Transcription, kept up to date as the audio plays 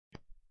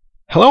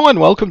Hello and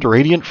welcome to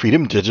Radiant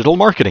Freedom Digital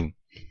Marketing.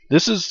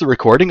 This is the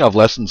recording of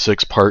Lesson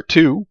 6 Part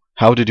 2,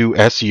 How to Do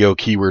SEO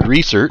Keyword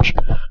Research,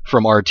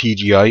 from our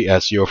TGI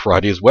SEO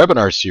Fridays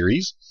webinar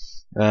series.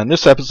 And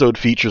this episode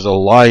features a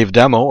live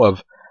demo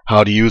of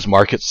how to use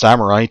Market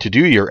Samurai to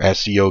do your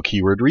SEO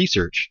keyword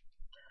research.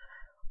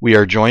 We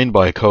are joined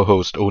by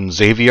co-host Odin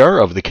Xavier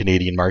of the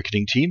Canadian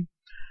marketing team,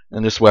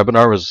 and this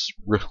webinar was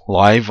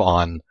live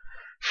on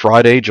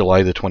Friday,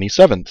 July the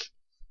 27th.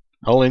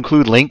 I'll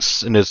include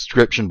links in the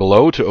description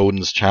below to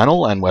Odin's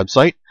channel and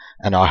website,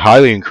 and I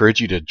highly encourage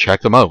you to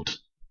check them out.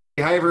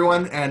 Hi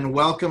everyone, and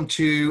welcome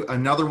to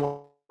another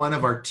one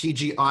of our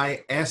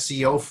TGI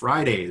SEO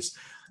Fridays.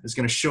 It's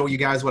going to show you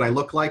guys what I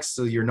look like,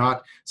 so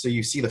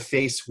you see the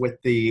face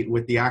with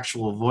the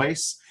actual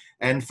voice.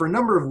 And for a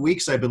number of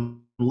weeks, I've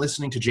been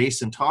listening to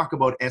Jason talk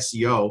about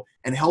SEO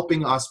and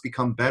helping us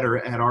become better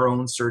at our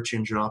own search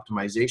engine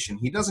optimization.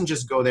 He doesn't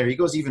just go there; he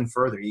goes even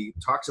further. He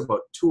talks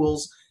about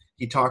tools.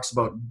 He talks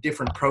about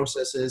different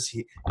processes.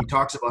 He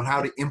talks about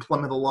how to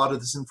implement a lot of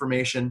this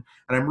information.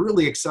 And I'm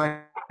really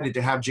excited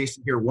to have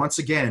Jason here once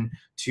again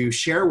to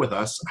share with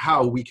us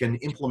how we can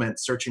implement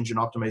search engine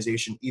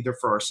optimization either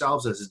for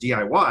ourselves as a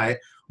DIY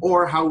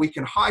or how we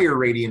can hire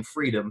Radiant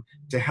Freedom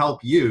to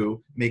help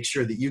you make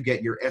sure that you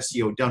get your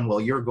SEO done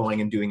while you're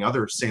going and doing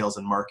other sales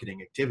and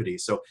marketing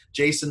activities. So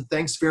Jason,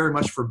 thanks very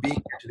much for being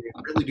here today.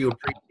 I really do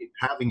appreciate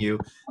having you,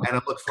 and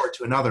I look forward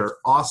to another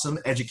awesome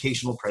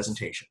educational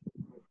presentation.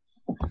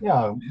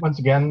 Yeah, once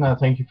again,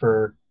 thank you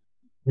for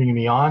bringing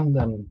me on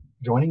and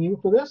joining you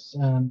for this.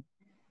 And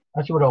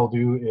actually what I'll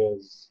do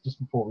is, just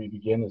before we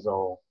begin, is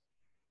I'll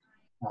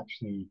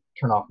actually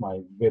turn off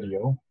my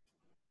video.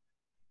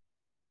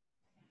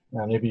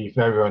 And maybe if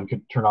everyone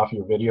could turn off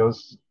your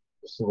videos,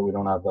 just so that we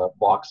don't have that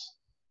box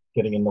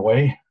getting in the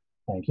way.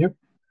 Thank you.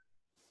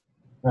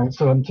 All right,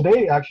 so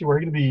today, actually, we're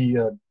going to be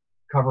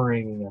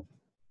covering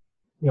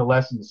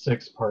Lesson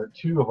 6, Part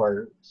 2 of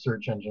our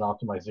Search Engine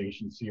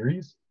Optimization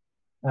series.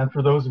 And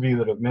for those of you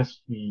that have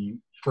missed the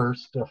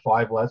first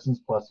 5 lessons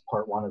plus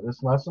part 1 of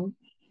this lesson,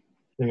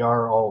 they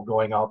are all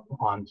going up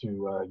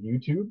onto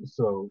YouTube.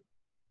 So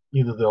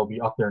either they'll be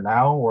up there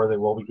now or they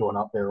will be going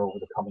up there over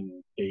the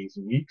coming days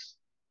and weeks.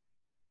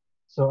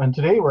 So, and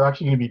today we're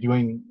actually going to be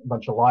doing a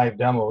bunch of live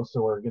demos.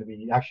 So we're going to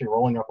be actually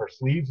rolling up our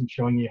sleeves and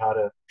showing you how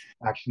to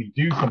actually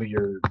do some of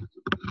your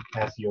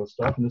SEO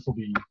stuff. And this will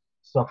be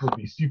stuff that will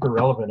be super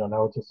relevant, I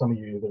know, to some of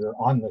you that are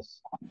on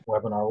this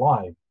webinar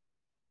live.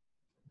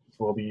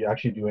 We'll be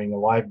actually doing a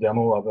live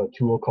demo of a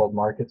tool called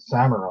Market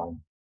Samurai.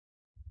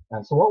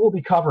 And so what we'll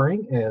be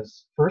covering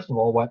is, first of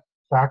all, what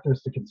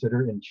factors to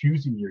consider in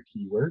choosing your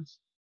keywords.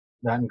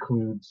 That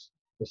includes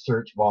the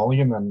search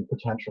volume and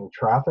potential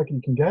traffic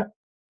you can get,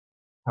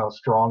 how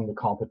strong the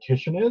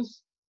competition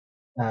is,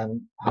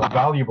 and how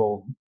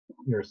valuable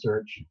your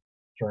search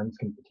terms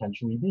can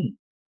potentially be.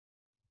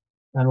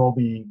 And we'll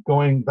be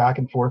going back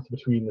and forth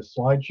between the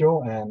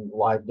slideshow and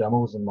live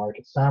demos in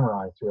Market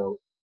Samurai throughout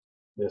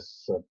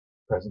this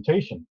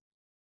presentation.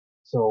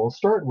 So we'll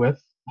start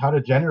with how to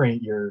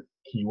generate your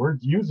keywords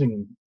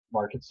using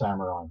Market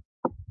Samurai.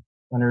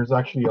 And there's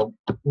actually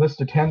a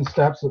list of 10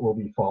 steps that we'll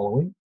be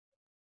following.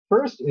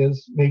 First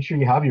is make sure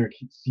you have your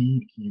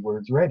seed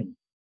keywords ready.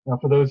 Now,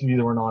 for those of you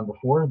that weren't on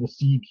before, the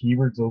seed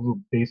keywords, those will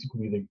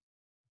basically be the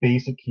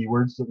basic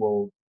keywords that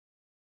we'll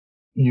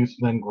use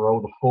to then grow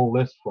the full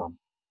list from.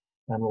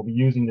 And we'll be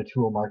using the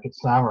tool Market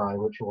Samurai,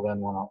 which we'll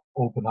then want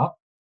to open up,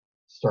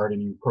 start a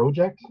new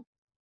project.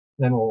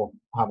 Then we'll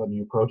have a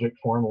new project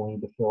form we'll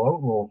need to fill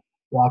out. We'll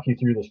walk you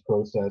through this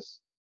process,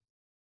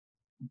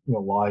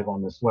 live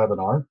on this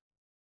webinar.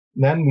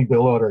 Then we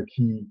build out our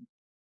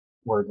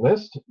keyword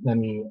list.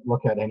 Then we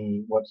look at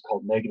any what's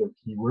called negative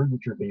keywords,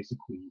 which are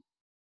basically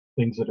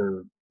things that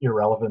are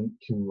irrelevant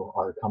to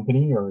our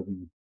company or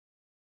the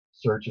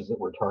searches that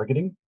we're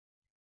targeting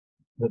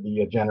that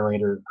the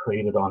generator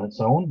created on its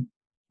own.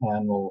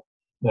 And we'll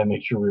then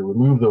make sure we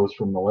remove those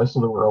from the list so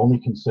that we're only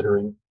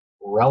considering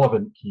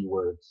relevant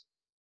keywords.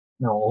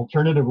 Now,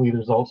 alternatively,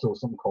 there's also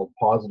something called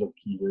positive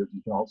keywords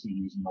you can also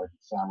use in Market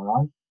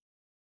Samurai.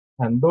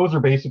 And those are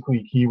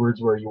basically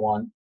keywords where you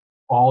want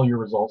all your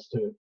results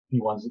to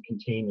be ones that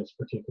contain this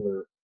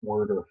particular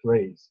word or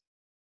phrase.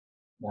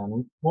 And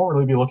we won't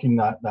really be looking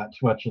at that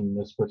too much in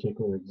this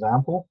particular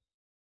example.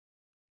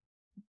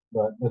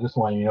 But I just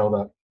want you to know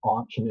that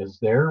option is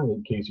there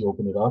in case you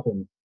open it up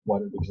and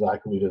what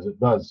exactly it is it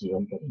does, so you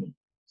don't get any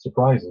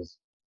surprises.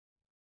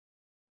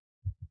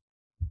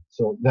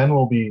 So then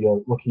we'll be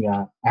looking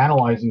at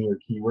analyzing your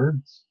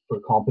keywords for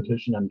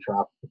competition and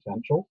traffic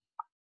potential.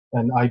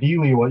 And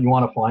ideally, what you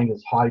want to find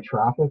is high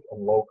traffic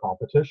and low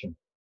competition.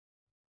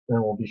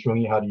 Then we'll be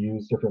showing you how to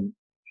use different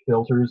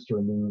filters to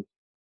remove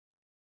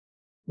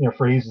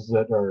phrases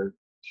that are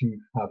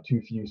have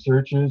too few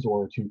searches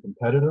or too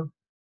competitive,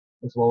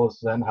 as well as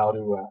then how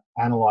to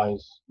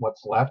analyze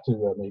what's left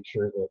to make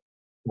sure that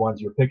the ones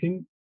you're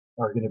picking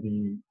are going to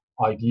be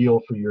ideal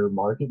for your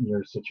market and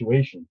your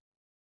situation.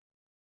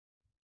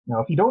 Now,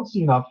 if you don't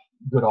see enough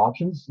good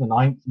options, the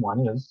 9th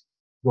one is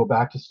go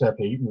back to step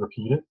 8 and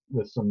repeat it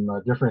with some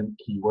different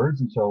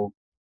keywords until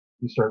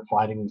you start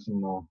finding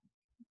some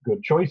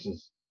good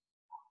choices.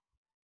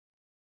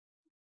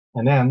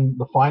 And then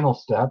the final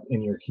step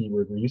in your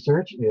keyword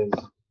research is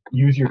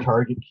use your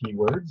target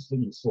keywords that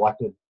you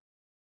selected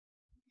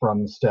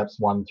from steps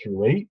 1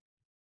 through 8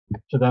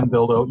 to then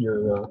build out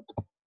your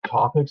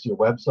topics, your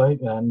website,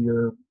 and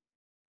your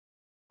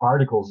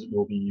articles that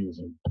you'll be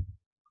using.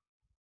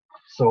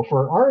 So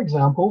for our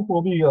example,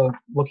 we'll be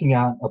looking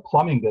at a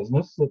plumbing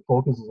business that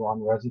focuses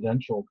on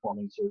residential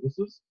plumbing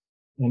services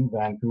in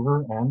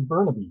Vancouver and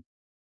Burnaby.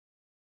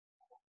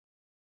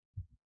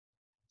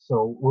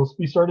 So we'll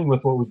be starting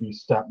with what would be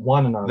step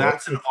 1 in our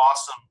That's list. an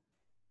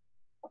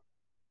awesome.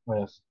 Oh,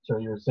 yes.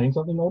 Sorry, you were saying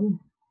something, Odin?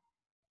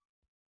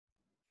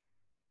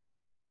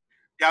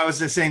 Yeah, I was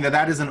just saying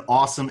that is an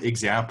awesome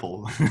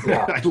example.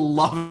 Yeah. I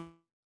love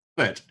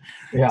it.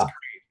 Yeah.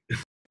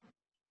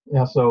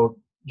 Yeah, so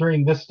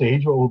during this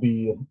stage, what we'll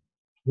be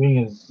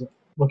doing is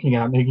looking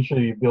at making sure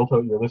you've built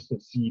out your list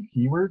of seed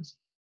keywords.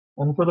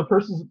 And for the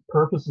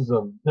purposes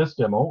of this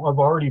demo, I've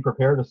already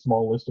prepared a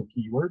small list of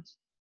keywords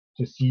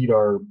to seed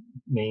our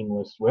main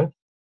list with.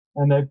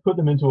 And I've put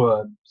them into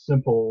a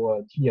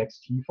simple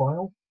TXT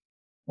file.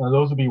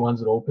 Those would be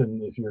ones that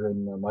open if you're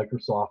in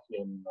Microsoft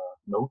in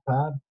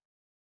Notepad.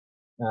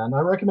 And I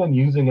recommend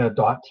using a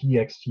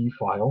 .txt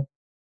file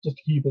just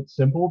to keep it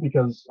simple,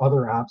 because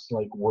other apps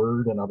like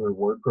Word and other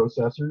word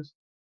processors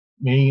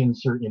may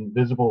insert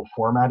invisible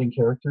formatting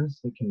characters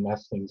that can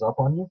mess things up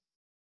on you.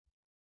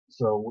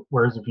 So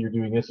whereas if you're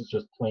doing this, it's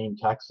just plain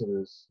text, so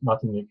there's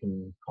nothing that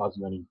can cause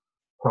you any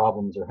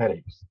problems or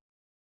headaches.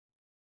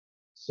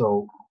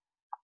 So,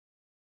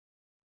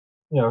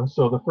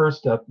 so the first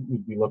step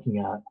we'd be looking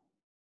at,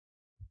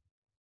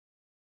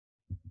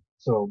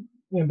 so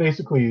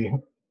basically,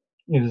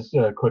 just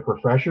a quick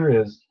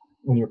refresher is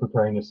when you're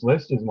preparing this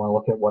list is you want to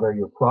look at what are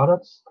your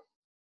products,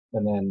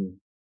 and then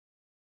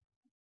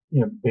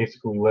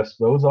basically list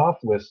those off,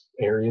 list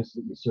areas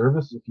that you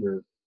service if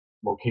you're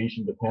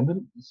location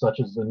dependent, such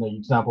as in the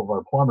example of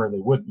our plumber, they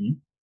would be.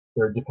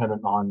 They're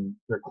dependent on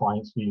their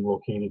clients being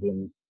located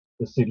in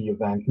the city of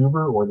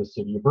Vancouver or the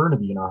city of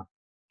Burnaby in our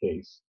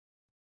case.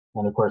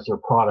 And of course, their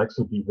products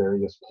would be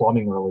various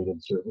plumbing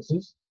related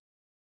services.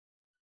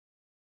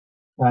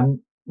 And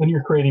when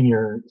you're creating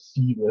your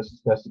seed list,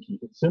 it's best to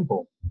keep it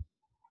simple.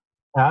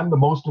 And the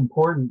most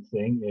important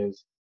thing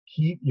is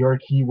keep your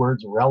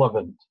keywords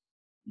relevant.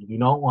 You do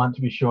not want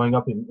to be showing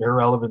up in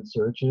irrelevant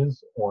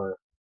searches or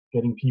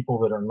getting people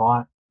that are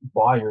not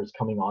buyers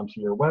coming onto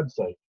your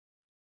website.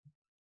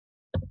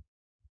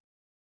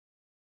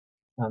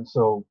 And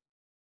so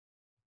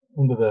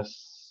into the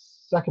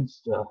second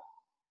step,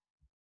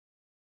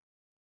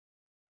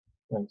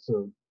 right,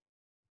 so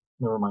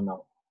never mind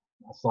that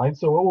slide.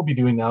 So what we'll be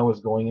doing now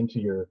is going into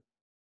your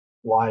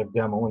live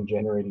demo and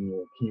generating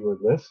your keyword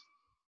list.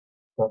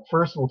 But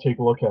first we'll take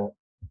a look at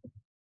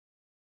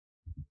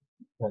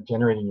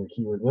generating your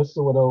keyword list.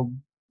 So what I'll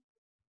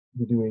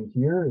be doing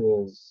here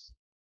is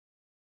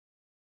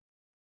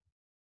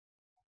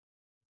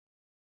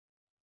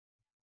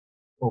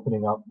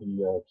opening up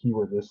the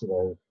keyword list that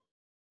I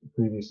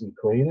previously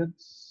created.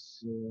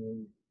 So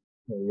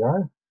there we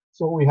are.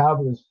 So what we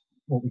have is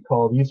what we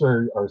call, these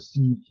are our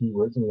seed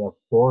keywords, and we have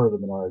 4 of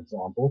them in our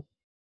example.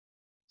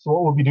 So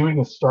what we'll be doing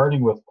is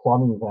starting with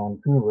plumbing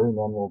Vancouver, and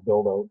then we'll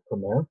build out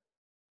from there.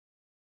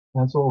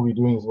 And so what we'll be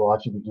doing is we'll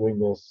actually be doing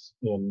this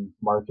in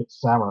Market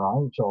Samurai,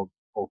 which I'll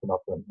open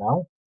up right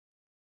now.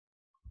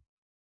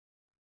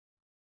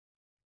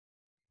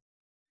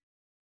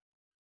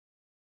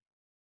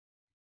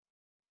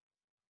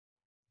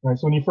 All right,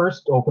 so when you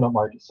first open up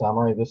Market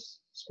Samurai, this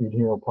screen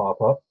here will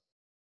pop up.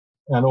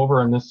 And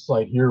over on this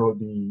side here would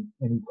be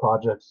any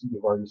projects that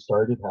you've already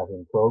started, have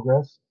in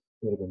progress,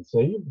 that have been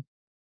saved.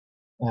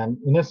 And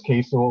in this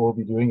case, so what we'll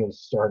be doing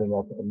is starting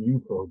up a new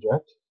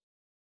project.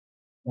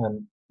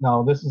 And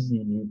now this is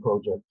the new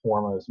project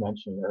form I was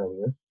mentioning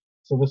earlier.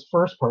 So this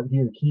first part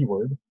here,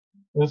 keyword,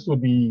 this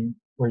would be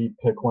where you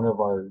pick one of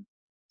our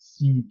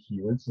seed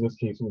keywords. In this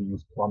case, we'll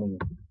use plumbing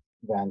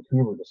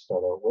Vancouver to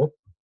start out with,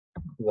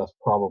 because that's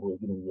probably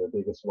going to be our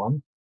biggest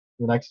one.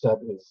 The next step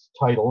is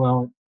title.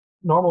 Now,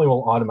 normally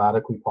will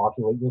automatically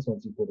populate this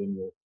once you put in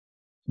your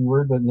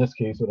keyword, but in this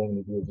case, what I'm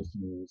going to do is just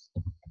use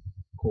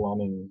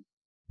plumbing.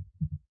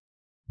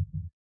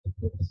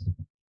 To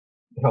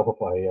help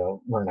if I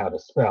learn how to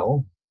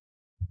spell.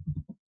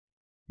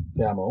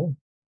 Demo.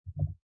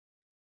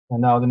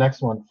 And now the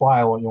next one,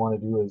 file, what you want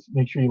to do is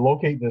make sure you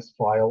locate this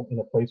file in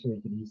a place where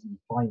you can easily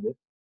find it.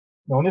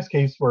 Now in this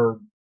case, we're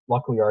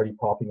luckily already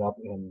popping up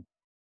in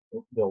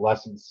the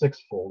lesson 6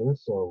 folder,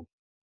 so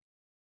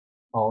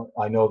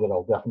I know that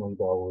I'll definitely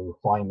be able to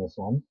find this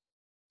one.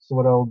 So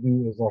what I'll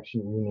do is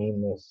actually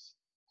rename this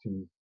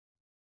to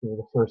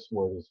the first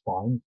word is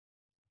fine.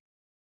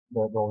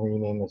 But I'll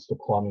rename this to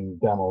plumbing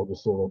demo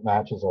just so it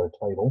matches our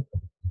title,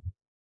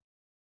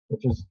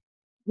 which is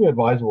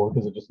advisable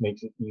because it just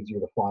makes it easier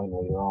to find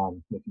later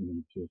on if you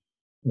need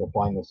to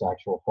find this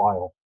actual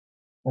file.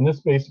 And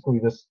this basically,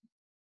 this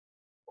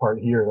part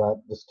here,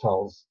 that just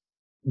tells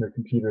your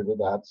computer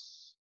that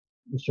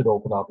it should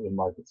open up in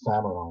Market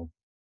Samurai.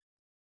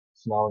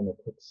 So now I'm going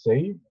to click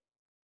save.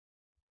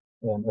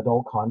 And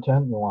adult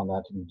content, we want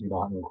that to be do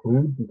not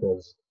include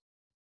because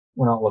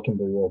we're not looking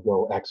to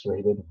go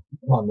X-rated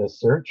on this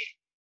search.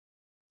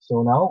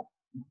 So now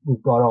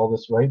we've got all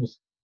this right. Just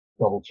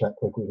double check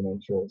quickly to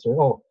make sure it's right.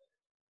 Oh,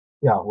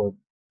 yeah,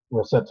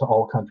 we're set to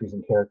all countries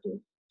and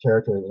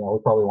territories. Now we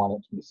probably want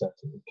it to be set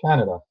to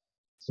Canada,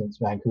 since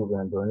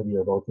Vancouver and Burnaby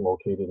are both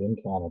located in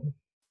Canada.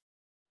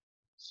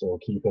 So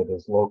keep it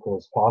as local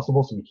as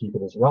possible, so we keep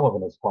it as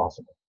relevant as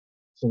possible.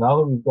 So now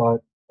that we've got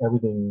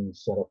everything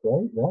set up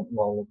right, yeah,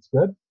 well, it's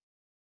good.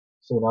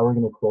 So now we're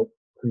going to click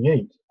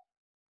create.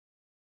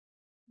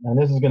 And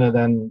this is going to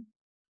then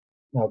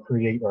now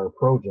create our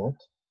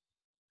project.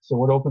 So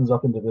what opens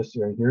up into this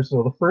right here?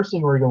 So the first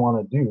thing we're going to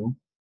want to do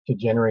to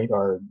generate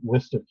our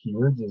list of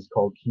keywords is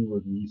called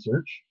keyword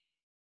research.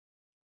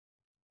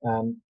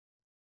 And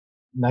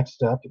next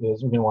step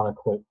is we're going to want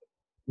to click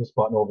this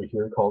button over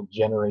here called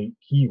generate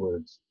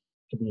keywords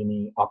to be in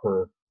the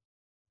upper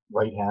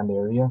right hand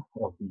area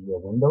of the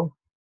window.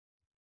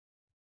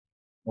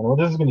 And what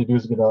this is going to do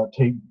is going to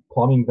take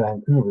plumbing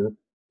Vancouver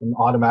and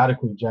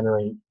automatically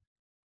generate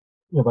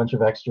a bunch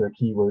of extra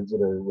keywords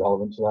that are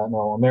relevant to that.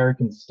 Now,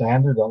 American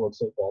Standard, that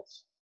looks like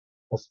that's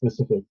a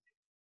specific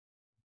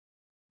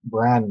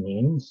brand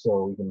name,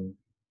 so that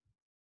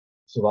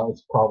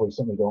was probably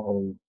something we don't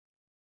really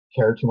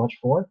care too much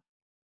for.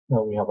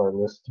 Now we have our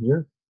list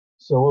here.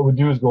 So what we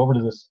do is go over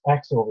to this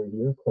X over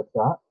here, click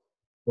that.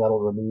 That'll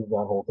remove that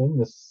whole thing.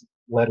 This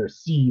letter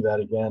C, that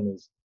again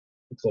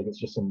looks like it's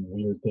just some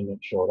weird thing that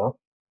showed up.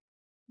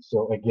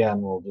 So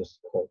again, we'll just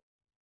click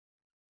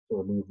to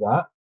remove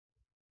that.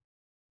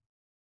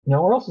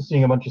 Now we're also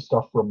seeing a bunch of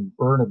stuff from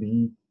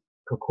Burnaby,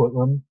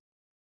 Coquitlam.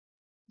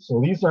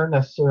 So these aren't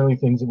necessarily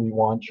things that we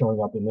want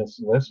showing up in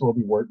this list. We'll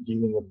be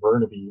dealing with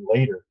Burnaby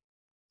later.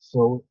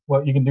 So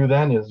what you can do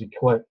then is you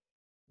click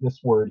this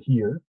word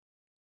here,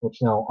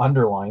 which now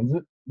underlines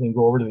it. Then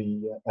go over to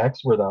the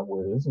X where that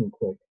word is and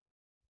click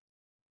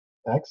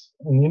X.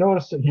 And you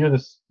notice that here,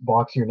 this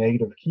box here,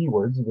 negative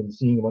keywords, you've been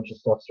seeing a bunch of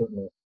stuff starting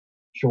to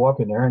show up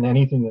in there, and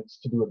anything that's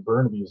to do with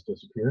Burnaby has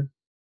disappeared.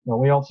 Now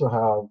we also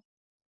have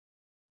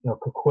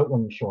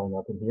Coquitlam showing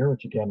up in here,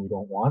 which again we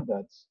don't want.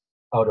 That's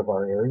out of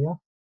our area.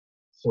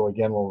 So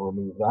again, we'll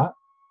remove that.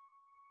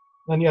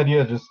 And the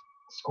idea is just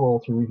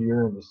scroll through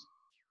here and just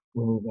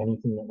remove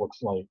anything that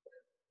looks like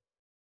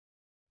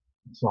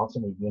it's not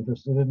something we'd be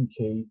interested in.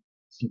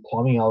 KC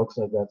Plumbing, that looks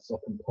like that's a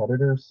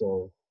competitor,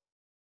 so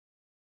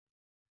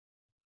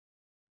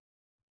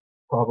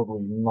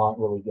probably not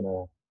really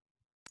gonna,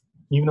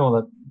 even though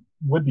that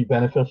would be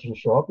beneficial to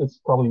show up, it's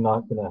probably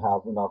not gonna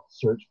have enough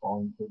search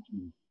volume for it to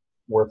be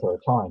worth our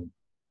time.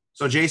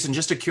 So Jason,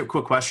 just a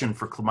quick question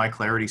for my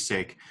clarity's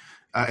sake.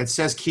 It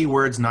says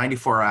keywords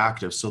 94 are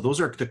active. So those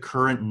are the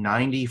current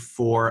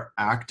 94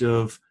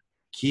 active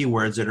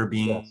keywords that are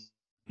being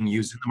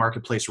used in the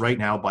marketplace right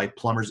now by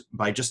plumbers,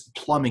 by just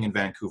plumbing in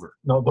Vancouver.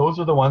 No, those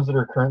are the ones that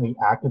are currently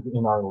active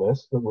in our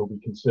list that we'll be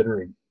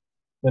considering.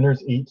 Then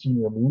there's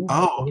 18 removed.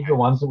 Oh, okay. Those are the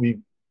ones that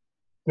we've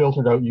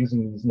filtered out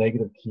using these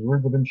negative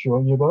keywords I've been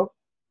showing you about.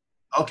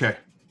 Okay,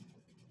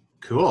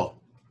 cool.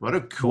 What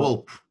a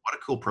cool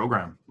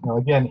program. Now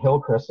again,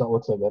 Hillcrest, that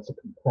looks like that's a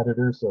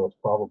competitor, so it's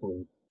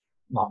probably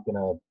not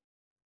gonna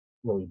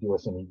really do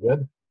us any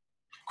good.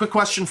 Quick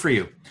question for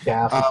you.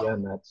 Gas,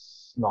 again,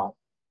 that's not.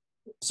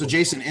 So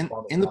Jason,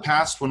 in the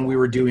past when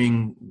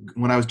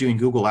I was doing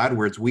Google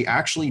AdWords, we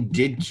actually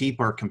did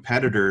keep our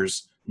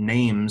competitors'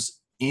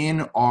 names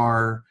in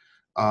our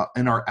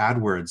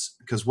AdWords,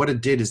 because what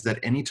it did is that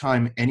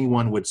anytime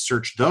anyone would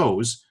search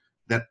those,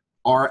 that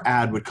our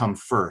ad would come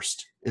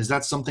first. Is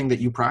that something that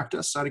you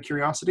practice out of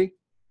curiosity?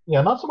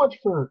 Yeah, not so much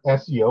for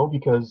SEO,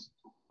 because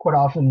quite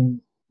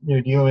often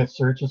you're dealing with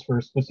searches for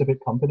a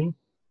specific company.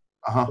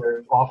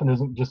 There often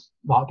isn't just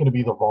not going to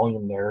be the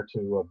volume there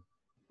to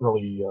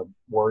really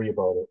worry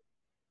about it.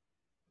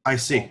 I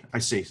see.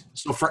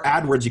 So for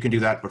AdWords you can do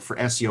that, but for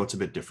SEO it's a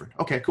bit different.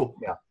 Okay, cool.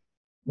 Yeah.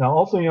 Now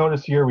also you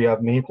notice here we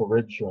have Maple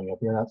Ridge showing up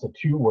here, and that's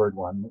a 2-word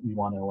one that we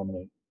want to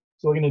eliminate.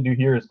 So what we're going to do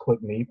here is click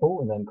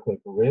Maple and then click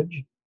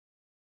Ridge.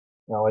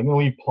 Now I'm going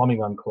to leave plumbing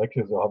unclicked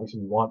because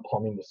obviously we want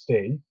plumbing to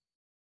stay,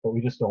 but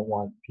we just don't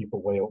want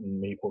people way out in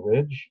Maple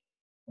Ridge.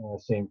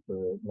 Same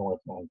for North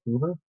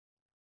Vancouver.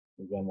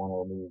 Again, want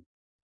to remove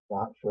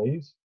that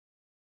phrase.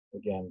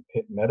 Again,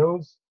 Pitt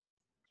Meadows.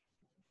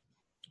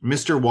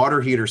 Mr.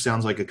 Water Heater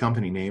sounds like a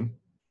company name.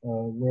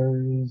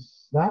 Where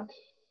is that?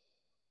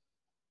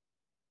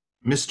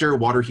 Mr.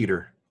 Water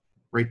Heater.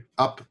 Right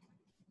up,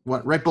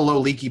 right below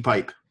leaky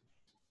pipe.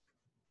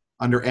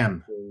 Under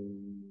M.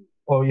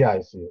 Oh yeah,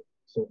 I see it.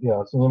 So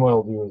yeah, so then what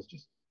I'll do is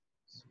just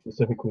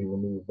specifically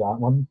remove that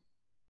one.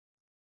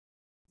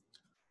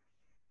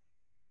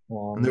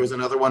 And there was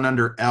another one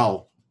under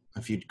L.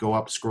 If you go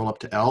up, scroll up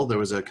to L, there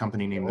was a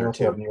company name there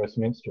too. I also have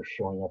Westminster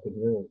showing up in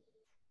here.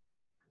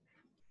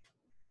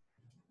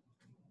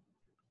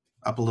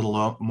 Up a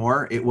little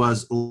more. It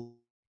was,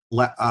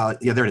 yeah,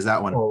 there it is,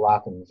 that one. Oh,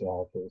 Lathams, yeah,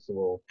 okay. So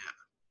we'll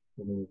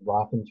remove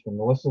Lathams from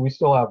the list. So we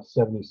still have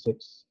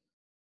 76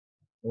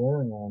 there,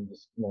 and I'm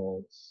just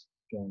going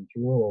to Scan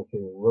through.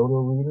 Okay,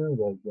 Roto-Rooter.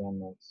 But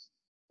again, that's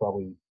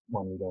probably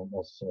one we don't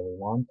necessarily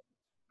want.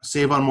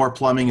 Save on More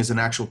Plumbing is an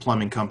actual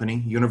plumbing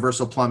company.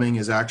 Universal Plumbing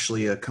is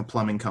actually a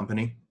plumbing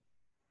company.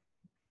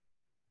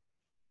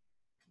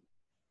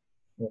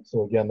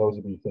 So again, those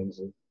would be things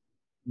that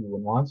you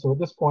would want. So at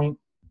this point,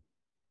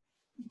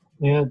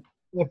 yeah,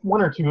 if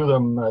one or two of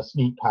them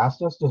sneak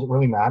past us, does it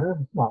really matter?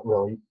 Not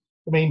really.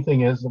 The main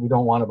thing is that we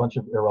don't want a bunch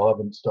of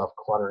irrelevant stuff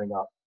cluttering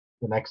up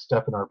the next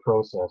step in our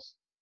process.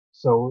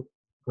 So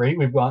great,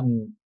 we've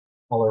gotten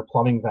all our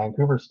plumbing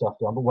Vancouver stuff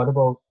done, but what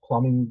about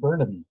plumbing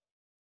Burnaby?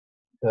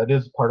 That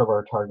is part of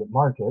our target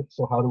market,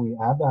 so how do we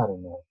add that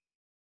in there?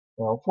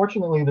 Well,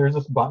 fortunately, there's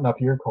this button up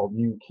here called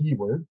New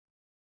Keyword.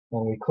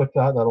 When we click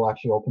that, that'll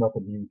actually open up a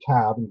new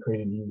tab and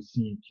create a new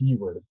seed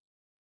keyword.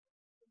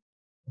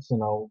 So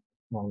now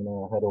I'm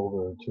going to head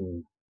over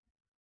to,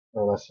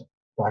 or let's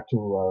back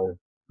to our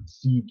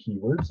seed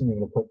keywords, and we're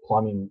going to put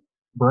plumbing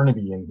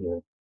Burnaby in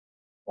here,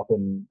 up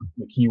in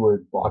the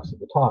keyword box at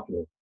the top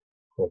here.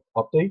 Click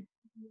update.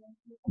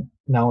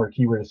 Now our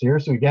keyword is here.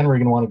 So again, we're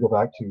going to want to go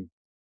back to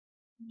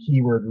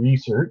keyword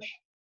research,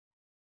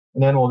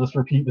 and then we'll just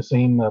repeat the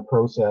same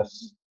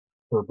process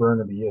for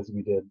Burnaby as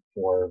we did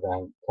for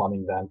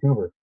plumbing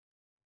Vancouver.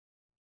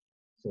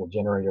 So we'll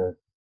generate our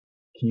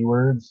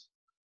keywords,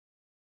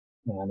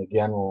 and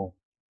again we'll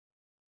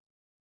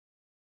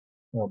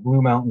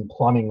Blue Mountain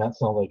Plumbing. That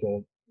sounds like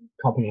a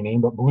company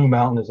name, but Blue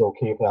Mountain is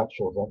okay if that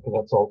shows up,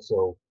 because that's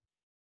also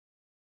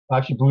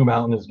actually Blue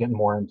Mountain is getting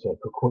more into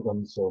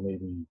Coquitlam, so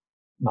maybe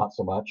not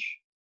so much.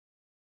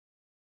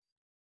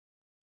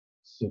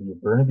 City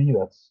of Burnaby,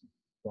 that's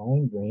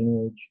fine.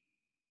 Drainage.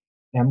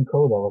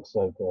 MCO, that looks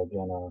like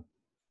again a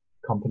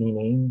company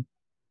name.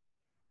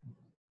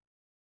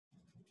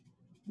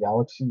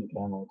 Galaxy,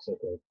 again, looks like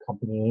a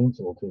company name,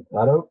 so we'll take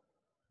that out.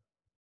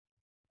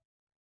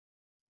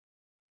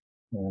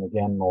 And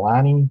again,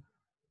 Milani,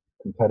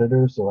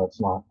 competitor, so that's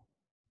not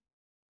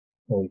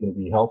really going to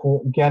be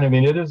helpful. Again, I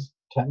mean, it is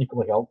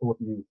technically helpful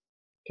if you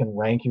can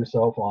rank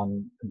yourself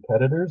on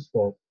competitors,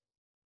 but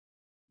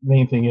the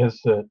main thing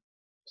is that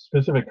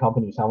specific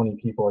companies, how many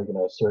people are going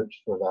to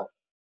search for that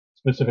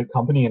specific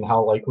company, and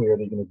how likely are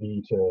they going to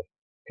be to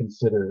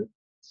consider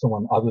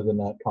someone other than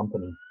that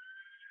company.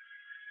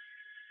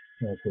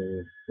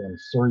 Okay, then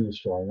Surrey is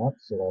showing up,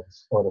 so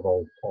that's out of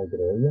our target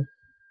area.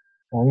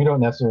 And we don't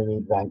necessarily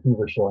need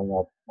Vancouver showing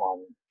up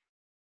on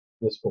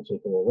this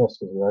particular list,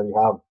 because we already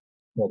have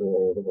another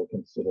area that we're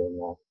considering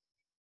now.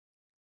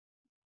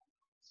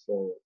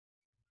 So,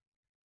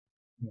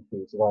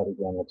 okay, so that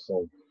again looks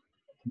like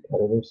a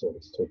competitor, so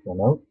let's take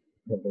them out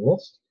of the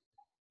list.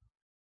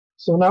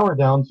 So now we're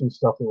down to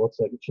stuff that looks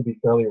like it should be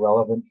fairly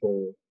relevant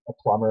for a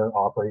plumber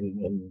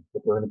operating in the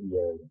Burnaby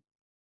area.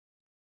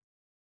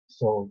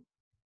 So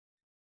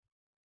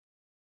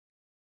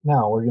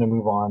now we're going to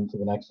move on to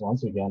the next one.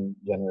 So again,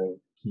 generate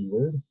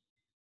keyword.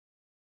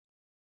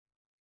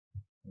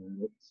 And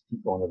let's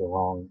keep going to the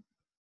wrong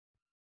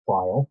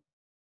file.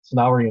 So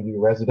now we're going to do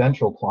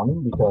residential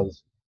plumbing,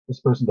 because this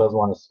person does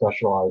want to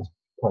specialize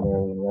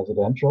primarily in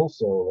residential.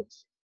 So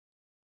let's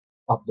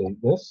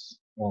update this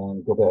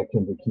and go back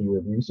into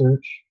keyword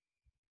research.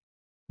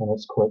 And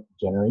let's click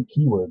generate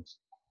keywords.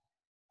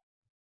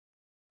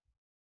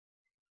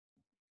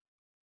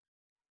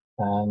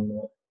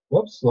 And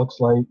whoops, looks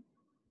like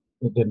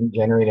it didn't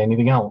generate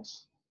anything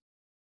else.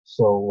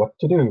 So what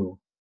to do?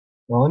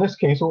 Well, in this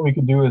case, what we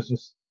can do is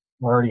just,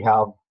 I already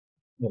have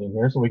it in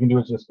here, so what we can do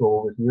is just go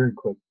over here and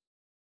click,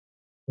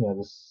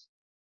 this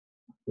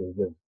to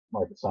give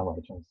Market Samurai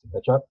a chance to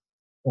catch up.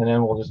 And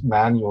then we'll just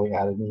manually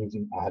add it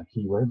using add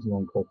keywords, and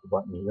then click the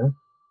button here.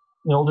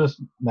 And it'll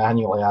just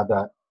manually add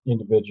that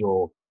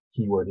individual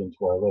keyword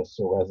into our list.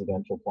 So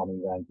residential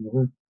plumbing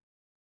Vancouver.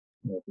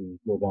 And if we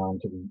go down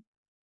to the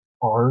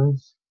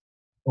R's,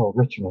 oh,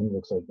 Richmond,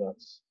 looks like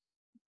that's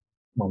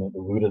one that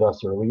eluded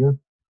us earlier.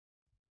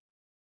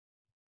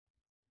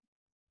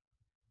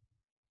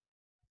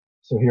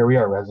 So here we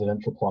are,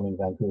 residential plumbing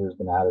Vancouver has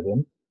been added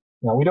in.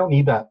 Now we don't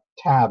need that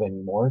tab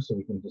anymore, so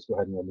we can just go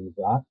ahead and remove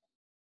that,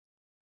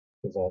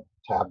 because that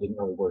tab didn't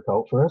really work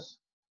out for us.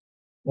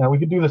 Now we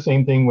could do the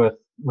same thing with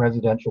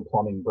residential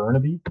plumbing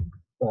Burnaby,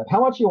 but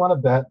how much you want to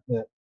bet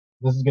that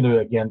this is going to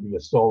again be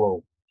a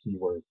solo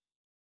keyword?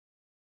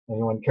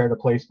 Anyone care to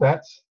place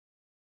bets?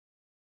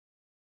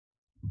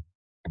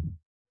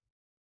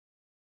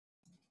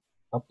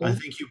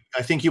 Update?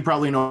 I think you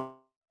probably know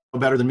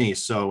better than me,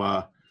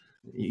 so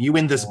you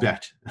win this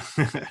bet.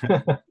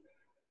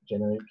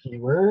 Generate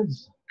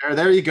keywords.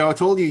 There you go. I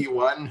told you you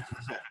won.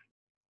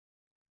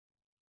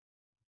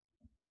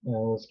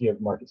 And let's give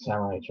Market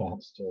Samurai a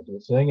chance to do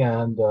its thing,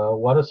 and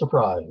what a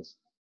surprise.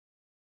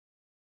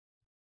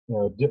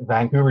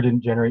 Vancouver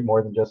didn't generate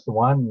more than just the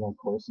one, and of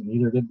course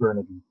neither did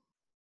Burnaby.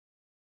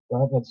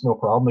 But that's no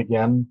problem.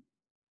 Again,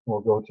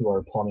 we'll go to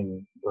our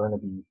plumbing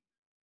Burnaby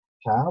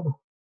tab,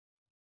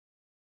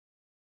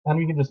 and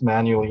we can just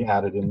manually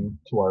add it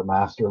into our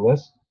master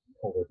list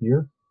over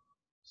here.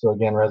 So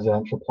again,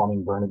 residential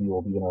plumbing Burnaby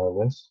will be in our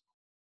list.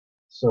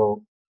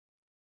 So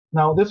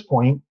now at this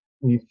point,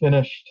 we've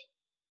finished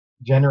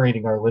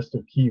generating our list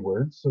of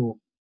keywords. So,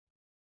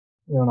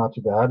 not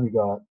too bad. We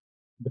got,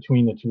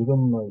 between the two of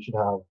them, we should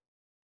have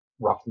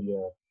roughly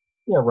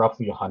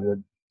roughly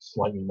 100,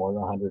 slightly more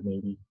than 100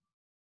 maybe.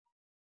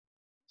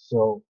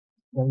 So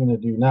what I'm going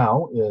to do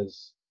now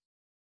is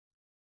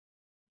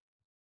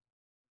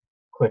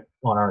click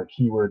on our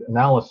keyword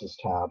analysis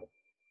tab.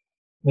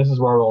 This is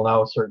where we'll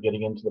now start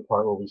getting into the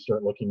part where we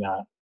start looking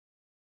at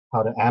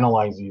how to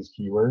analyze these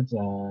keywords.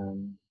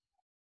 And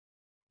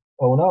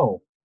oh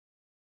no,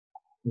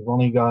 we've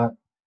only got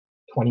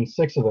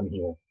 26 of them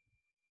here.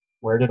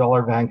 Where did all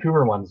our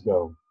Vancouver ones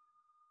go?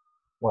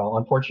 Well,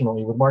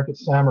 unfortunately, with Market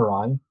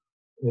Samurai,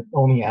 it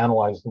only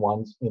analyzed the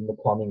ones in the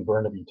Plumbing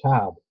Burnaby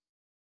tab.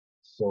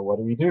 So what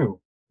do?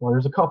 Well,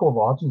 there's a couple of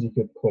options. You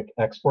could click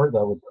export,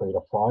 that would create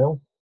a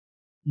file.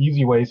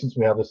 Easy way, since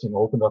we have this thing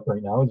opened up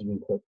right now, is you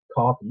can click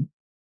copy.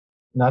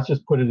 And that's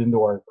just put it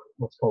into our,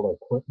 what's called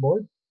our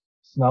clipboard.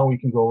 So now we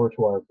can go over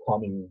to our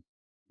Plumbing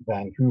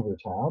Vancouver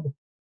tab.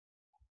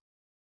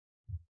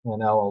 And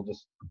now I'll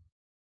just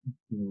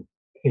do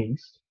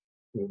paste.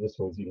 Do it this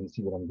way so you can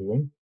see what I'm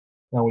doing.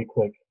 Now we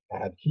click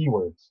add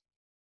keywords.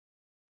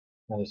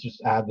 And it's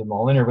just add them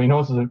all in. Everybody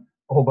notices a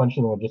whole bunch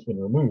of them have just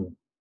been removed.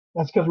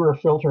 That's because we were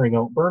filtering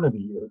out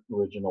Burnaby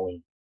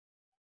originally.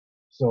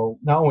 So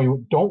now we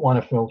don't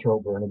want to filter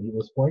out Burnaby at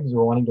this point because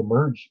we're wanting to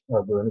merge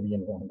our Burnaby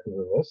and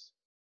Vancouver lists.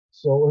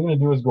 So what we're going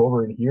to do is go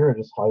over in here. I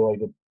just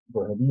highlighted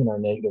Burnaby in our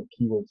negative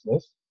keywords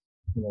list.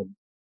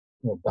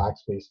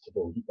 Backspace to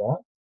delete that.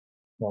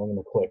 Now I'm going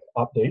to click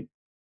update.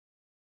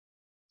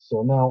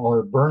 So now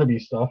our Burnaby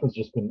stuff has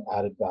just been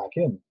added back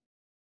in.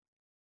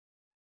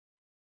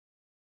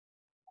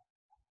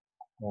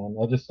 And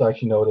I just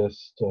actually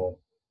noticed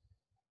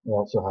we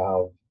also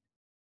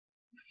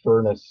have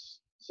furnace,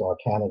 saw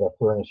Canada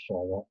furnace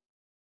showing up.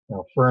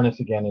 Now furnace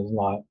again is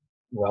not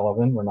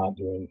relevant. We're not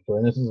doing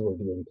furnaces, we're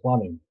doing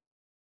plumbing.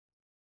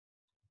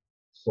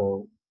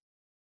 So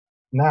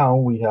now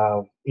we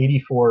have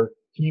 84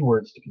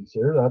 keywords to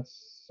consider.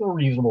 That's a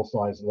reasonable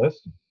size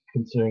list,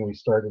 considering we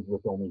started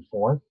with only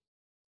 4,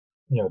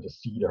 to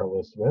seed our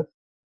list with.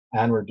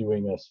 And we're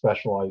doing a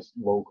specialized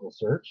local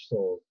search.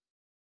 So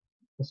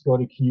let's go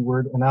to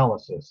keyword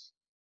analysis.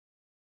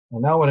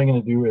 And now what I'm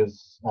going to do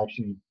is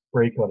actually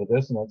break out of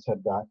this, and let's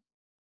head back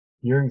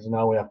here, because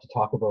now we have to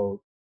talk about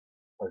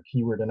our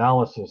keyword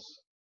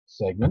analysis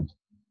segment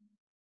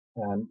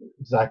and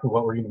exactly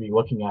what we're going to be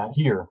looking at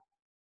here.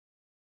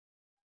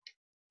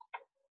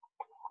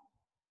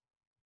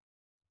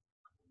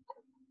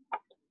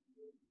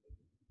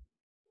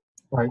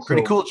 All right,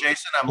 Pretty cool,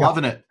 Jason. I'm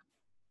loving it.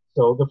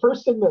 So the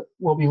first thing that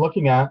we'll be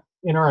looking at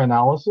in our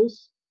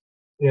analysis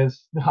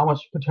is how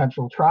much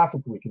potential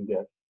traffic we can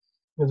get.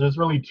 Because there's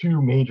really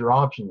 2 major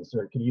options.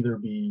 There could either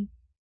be,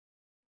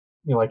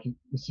 like you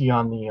see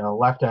on the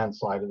left-hand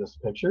side of this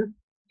picture,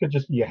 it could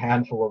just be a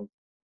handful of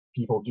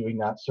people doing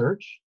that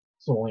search.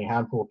 So only a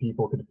handful of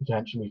people could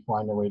potentially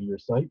find their way to your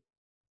site.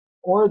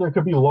 Or there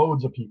could be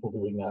loads of people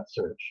doing that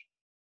search.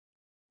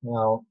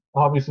 Now,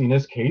 obviously in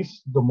this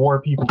case, the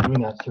more people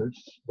doing that search,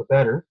 the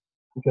better,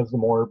 because the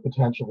more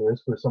potential there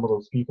is for some of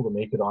those people to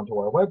make it onto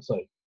our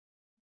website.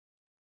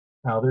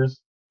 Now, there's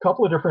a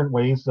couple of different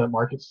ways that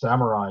Market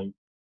Samurai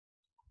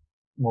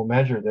will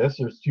measure this.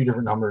 There's 2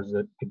 different numbers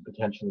that could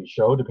potentially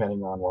show,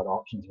 depending on what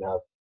options you have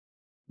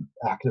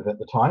active at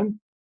the time.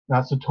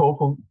 That's the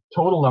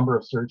total number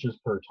of searches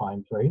per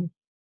time frame,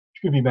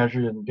 which could be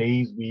measured in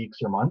days, weeks,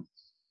 or months.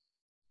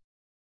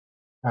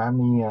 And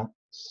the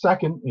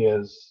second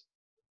is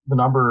the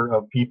number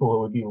of people who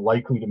would be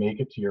likely to make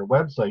it to your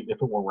website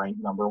if it were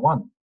ranked number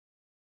 1.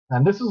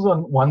 And this is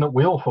one that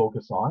we'll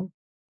focus on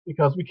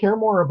because we care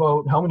more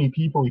about how many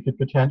people you could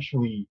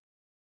potentially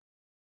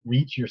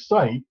reach your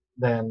site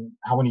than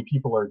how many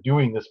people are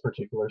doing this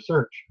particular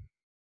search.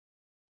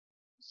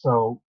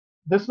 So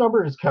this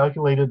number is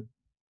calculated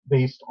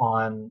based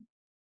on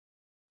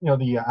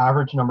the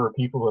average number of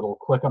people that'll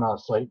click on our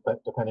site,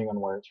 but depending on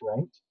where it's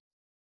ranked.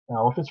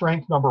 Now, if it's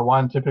ranked number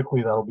 1,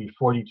 typically that'll be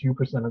 42%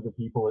 of the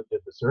people that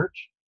did the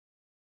search.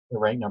 The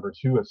rank number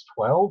 2 is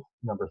 12.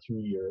 Number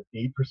 3, you're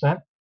 8%.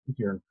 If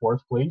you're in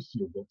 4th place,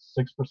 you'll get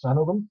 6%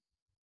 of them.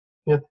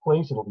 5th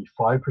place, it'll be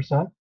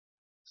 5%.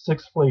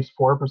 6th place,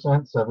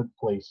 4%. 7th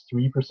place,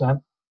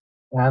 3%.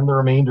 And the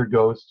remainder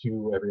goes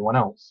to everyone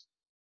else.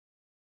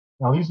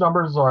 Now, these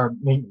numbers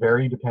may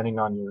vary depending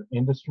on your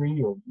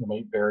industry, or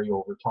may vary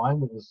over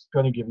time, but this is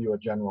going to give you a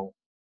general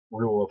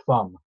rule of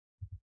thumb.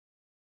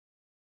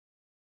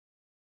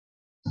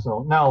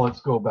 So now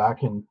let's go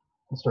back and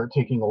start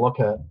taking a look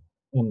at,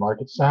 in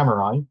Market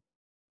Samurai,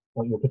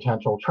 what your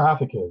potential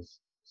traffic is.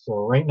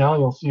 So right now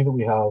you'll see that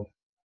we have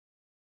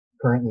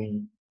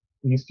currently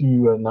these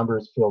 2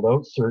 numbers filled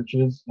out,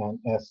 searches and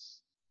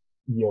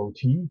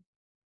SEOT.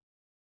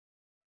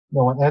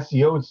 Now what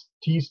SEOT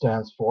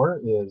stands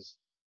for is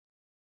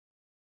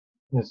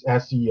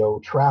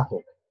SEO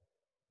traffic,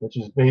 which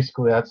is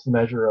basically, that's the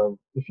measure of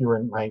if you're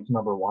in ranked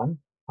number 1,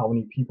 how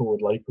many people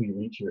would likely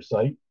reach your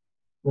site,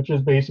 which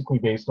is basically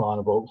based on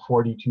about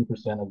 42%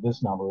 of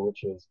this number,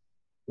 which is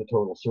the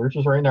total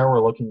searches. Right now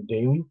we're looking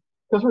daily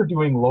because we're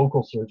doing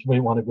local search, we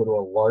want to go to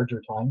a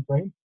larger time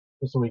frame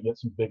just so we get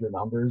some bigger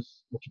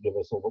numbers, which will give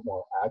us a little bit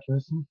more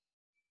accuracy.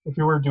 If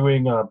you were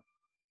doing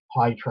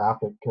high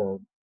traffic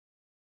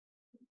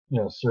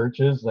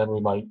searches, then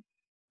we might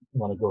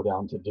want to go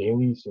down to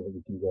daily so that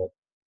we can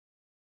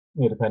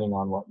get, depending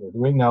on what we're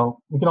doing. Now,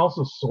 we can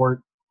also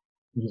sort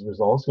these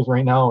results, because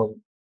right now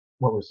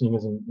what we're seeing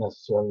isn't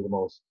necessarily the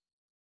most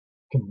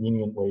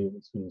convenient way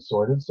it's being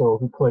sorted. So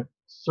if we click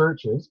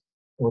searches,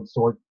 it would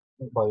sort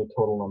by the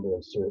total number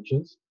of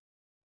searches.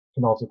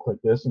 You can also click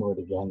this and it would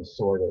again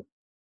sort it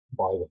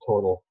by the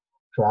total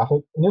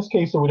traffic. In this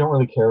case, so we don't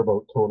really care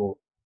about total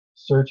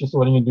searches. So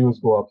what I'm going to do is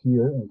go up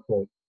here and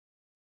click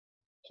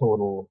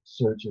total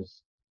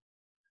searches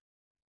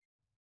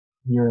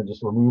here and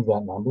just remove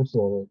that number.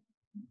 So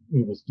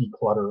we just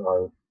declutter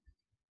our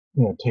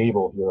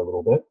table here a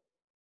little bit.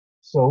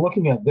 So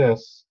looking at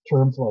this,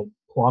 terms like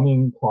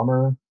plumbing,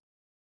 plumber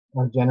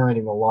are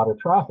generating a lot of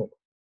traffic.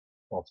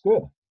 That's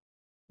good.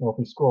 Now if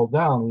we scroll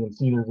down, we can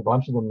see there's a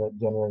bunch of them that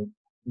generate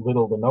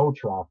little to no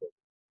traffic.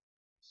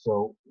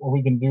 So what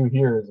we can do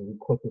here is if we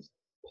click this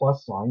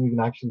plus sign, we can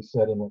actually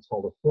set in what's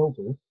called a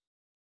filter.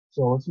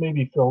 So let's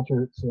maybe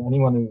filter it so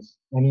anyone who's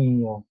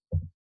any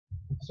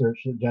search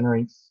that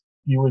generates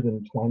fewer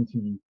than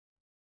 20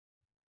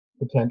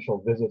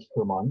 potential visits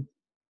per month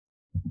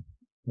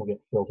will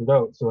get filtered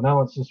out. So now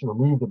let's just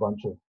remove a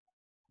bunch of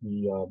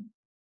the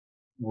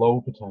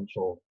low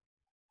potential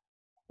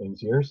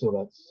things here. So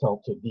that's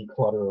helped to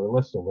declutter our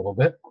list a little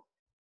bit.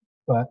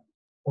 But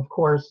of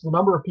course, the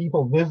number of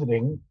people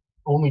visiting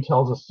only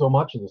tells us so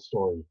much of the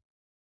story.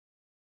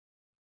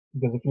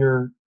 Because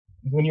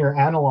when you're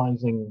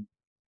analyzing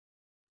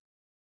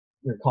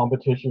your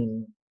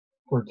competition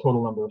for a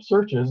total number of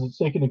searches, let's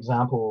take an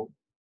example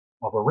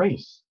of a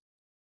race.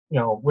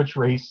 Which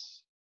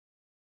race,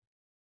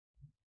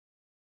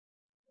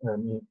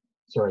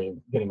 sorry,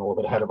 I'm getting a little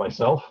bit ahead of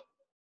myself.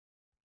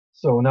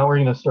 So now we're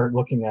going to start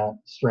looking at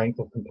strength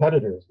of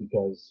competitors,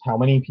 because how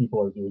many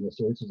people are doing a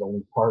search is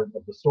only part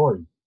of the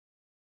story.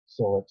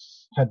 So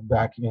let's head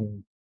back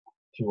into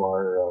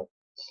our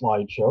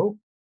slideshow.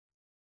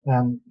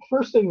 And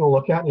first thing we'll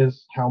look at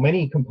is how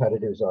many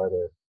competitors are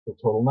there, the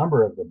total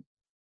number of them.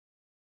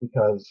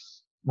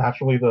 Because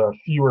naturally, the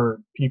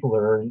fewer people that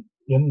are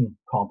in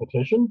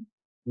competition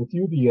with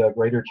you, the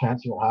greater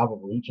chance you'll have of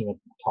reaching a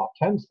top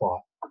 10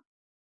 spot.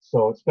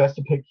 So it's best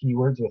to pick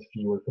keywords with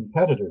fewer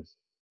competitors.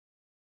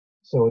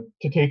 So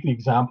to take the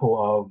example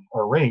of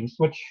a race,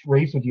 which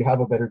race would you have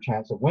a better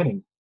chance of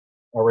winning?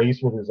 A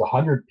race where there's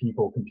 100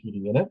 people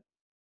competing in it,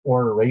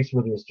 or a race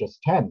where there's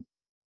just 10?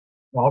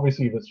 Well,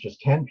 obviously, if it's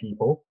just 10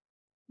 people,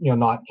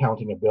 not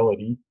counting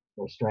ability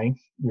or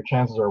strength, your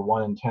chances are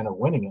 1 in 10 of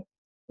winning it.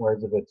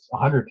 Whereas if it's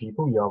 100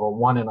 people, you have a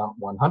 1 in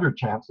 100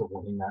 chance of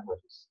winning that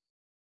race.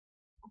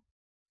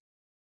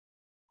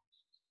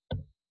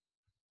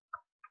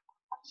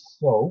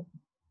 So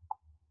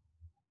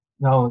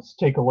now let's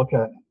take a look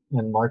at,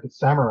 in Market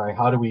Samurai,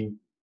 how do we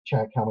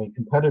check how many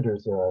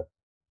competitors there are?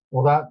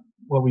 Well,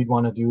 what we'd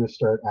want to do is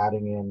start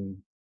adding in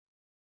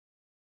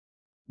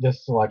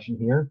this selection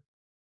here,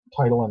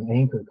 title and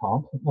anchor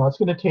comp. Now it's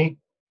going to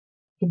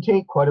can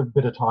take quite a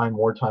bit of time,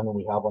 more time than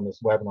we have on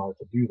this webinar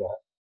to do that.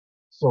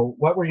 So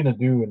what we're going to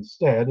do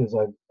instead is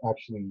I've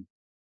actually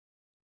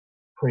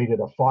created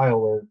a file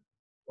where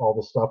all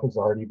the stuff has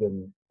already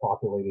been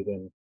populated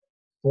in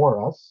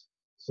for us.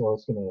 So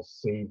it's going to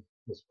save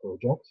this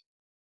project.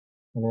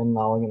 And then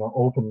now I'm going to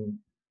open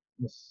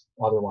this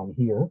other one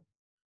here,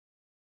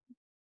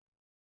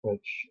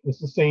 which is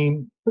the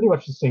same, pretty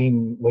much the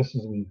same list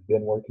as we've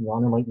been working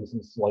on. There might be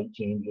some slight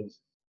changes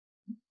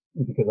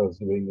because I was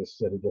doing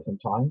this at a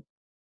different time.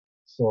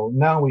 So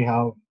now we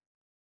have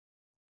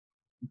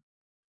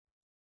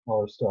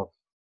all our stuff.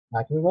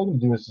 Actually, what I'm going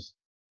to do is just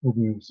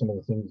review some of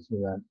the things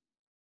we aren't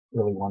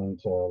really wanting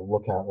to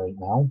look at right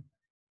now,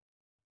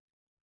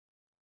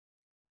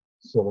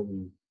 so that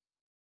we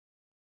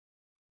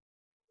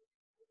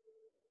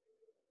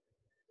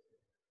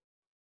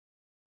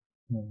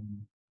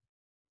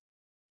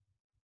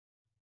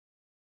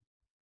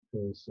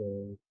okay,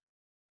 so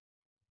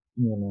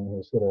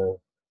just gonna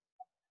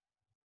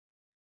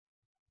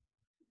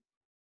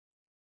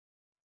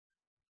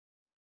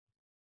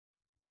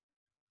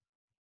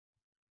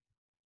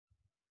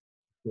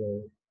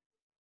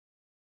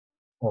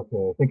okay,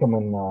 I think I'm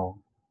in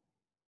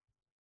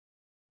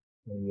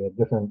a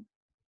different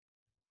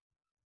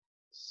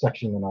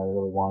section than I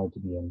really wanted to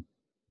be in.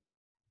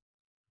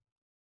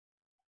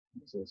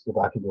 So let's go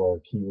back into our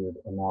keyword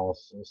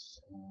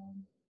analysis.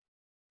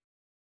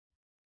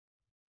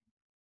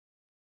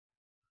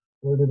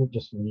 Where did it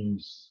just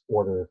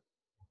order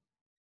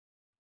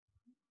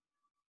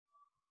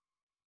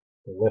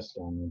the list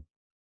on me?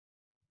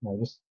 Now,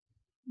 just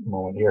a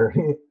moment here.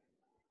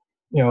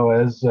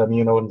 As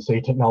you know, and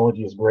say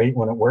technology is great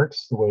when it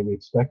works the way we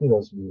expected.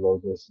 As we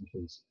reload this in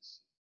case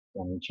it's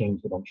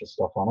changed a bunch of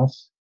stuff on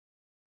us.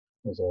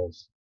 As I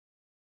was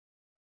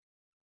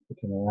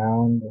looking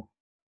around,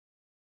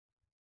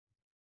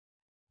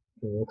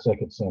 it looks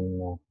like it's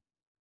in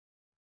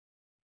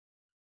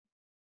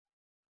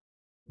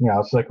Yeah,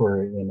 it's like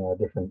we're in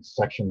a different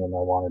section than I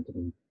wanted to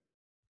be.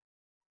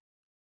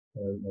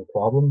 No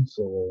problem.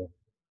 So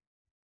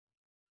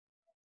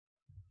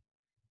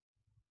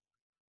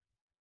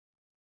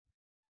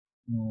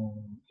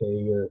okay,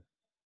 you're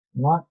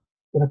not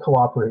going to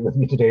cooperate with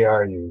me today,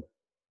 are you?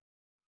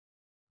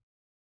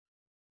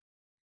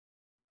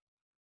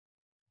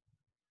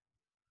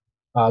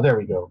 There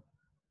we go.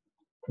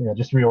 Yeah,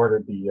 just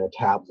reordered the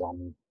tabs on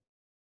me.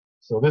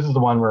 So this is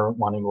the one we're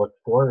wanting to look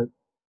for.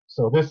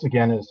 So this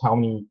again is how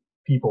many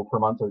people per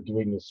month are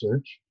doing the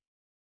search.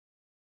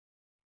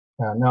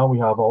 And now we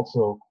have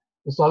also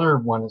this other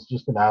one has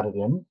just been added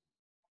in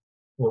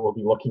that we'll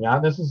be looking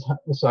at. This is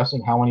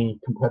assessing how many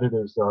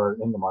competitors there are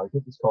in the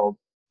market. It's called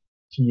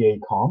TA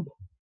Comp.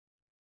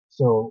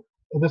 So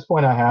at this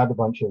point, I had a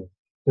bunch of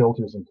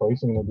filters in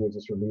place. I'm going to do is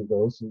just remove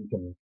those so you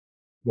can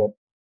get,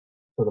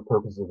 for the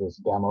purpose of this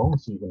demo,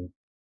 so you can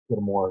get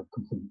a more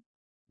complete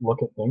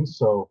look at things.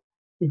 So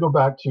if we go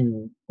back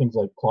to things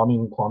like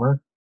plumbing,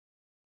 plumber,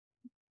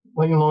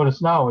 what you'll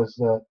notice now is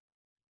that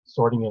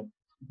sorting it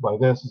by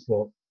this is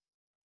that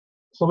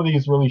some of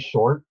these really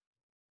short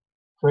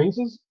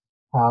phrases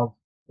have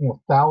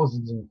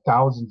thousands and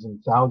thousands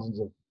and thousands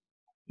of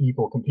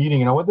people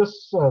competing. What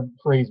this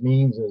phrase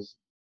means is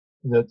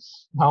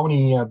that's how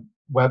many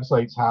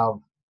websites have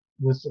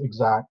this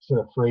exact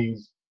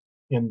phrase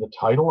in the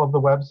title of the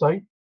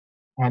website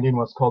and in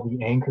what's called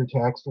the anchor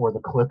text or the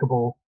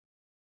clickable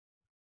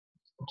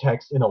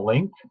text in a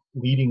link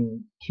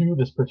leading to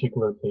this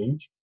particular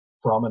page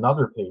from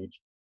another page.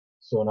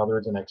 So in other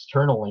words, an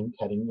external link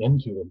heading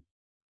into them.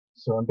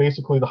 So and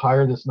basically the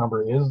higher this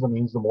number is, that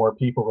means the more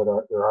people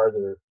that there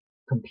are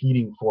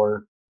competing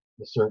for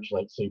the search.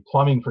 Like say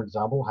plumbing, for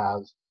example,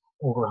 has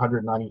over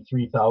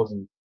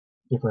 193,000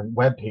 different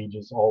web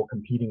pages all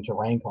competing to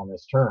rank on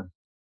this term.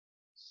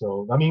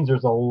 So that means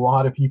there's a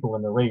lot of people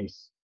in the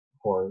race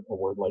for a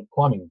word like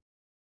plumbing.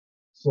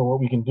 So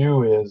what we can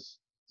do is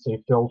say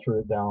filter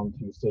it down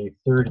to say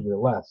 30 or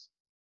less.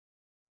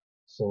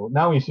 So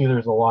now we see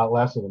there's a lot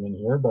less of them in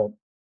here, but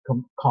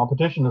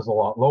competition is a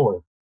lot lower.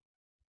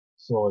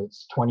 So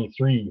it's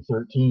 23,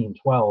 13,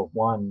 12,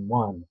 1,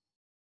 1.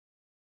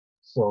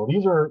 So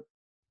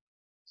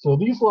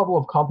these level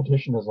of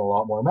competition is a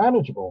lot more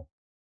manageable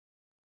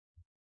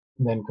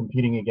than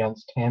competing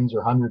against tens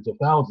or hundreds of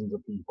thousands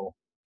of people.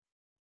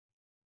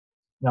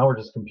 Now we're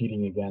just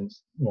competing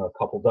against a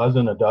couple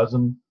dozen, a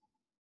dozen,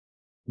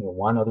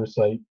 one other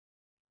site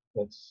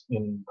that's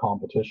in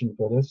competition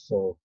for this.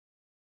 So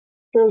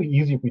fairly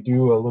easy if we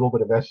do a little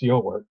bit of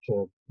SEO work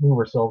to move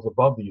ourselves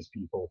above these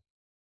people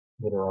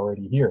that are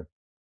already here.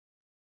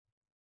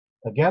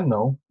 Again,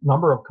 though,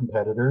 number of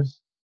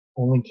competitors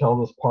only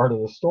tell us part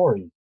of the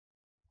story.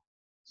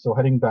 So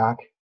heading back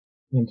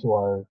into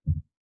our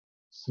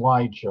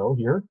slideshow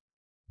here,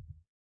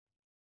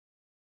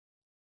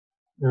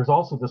 there's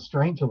also the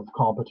strength of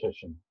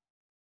competition.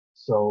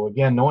 So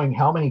again, knowing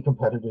how many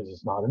competitors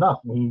is not enough.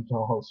 We need to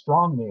know how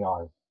strong they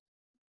are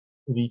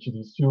with each of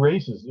these two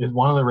races. Is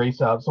one of the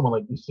races have someone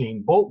like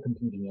Usain Bolt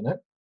competing in it,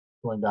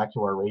 going back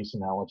to our race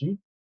analogy,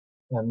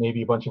 and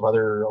maybe a bunch of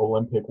other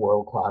Olympic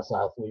world-class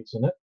athletes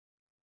in it.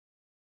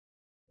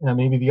 And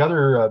maybe the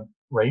other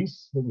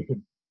race that we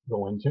could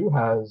go into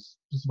has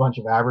just a bunch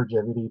of average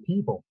everyday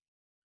people.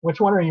 Which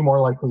one are you more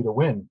likely to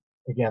win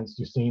against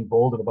Usain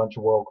Bolt and a bunch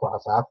of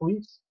world-class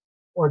athletes,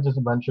 or just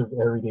a bunch of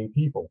everyday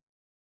people?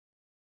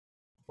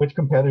 Which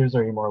competitors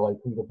are you more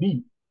likely to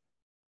beat?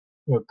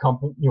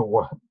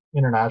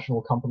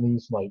 International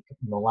companies like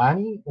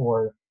Milani,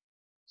 or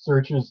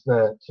searches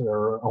that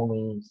are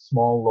only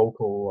small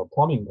local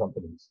plumbing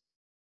companies?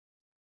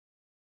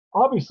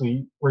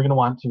 Obviously, we're going to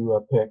want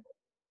to pick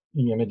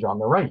the image on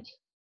the right.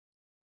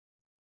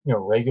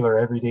 Regular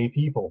everyday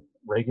people,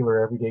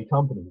 regular everyday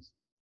companies.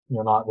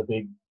 Not the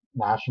big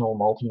national,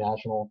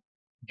 multinational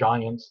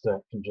giants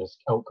that can just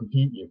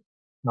outcompete you.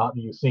 Not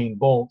the Usain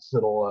Bolts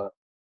that'll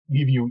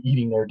leave you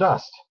eating their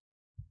dust.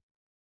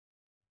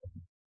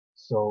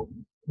 So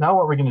now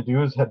what we're going to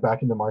do is head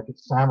back into Market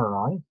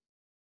Samurai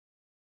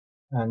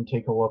and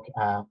take a look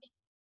at.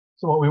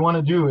 So what we want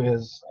to do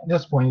is, at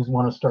this point, is we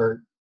want to start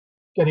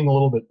getting a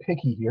little bit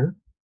picky here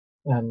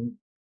and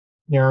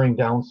narrowing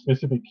down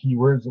specific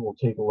keywords that we'll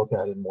take a look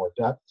at in more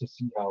depth to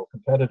see how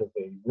competitive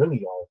they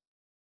really are.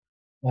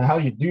 And how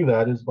you do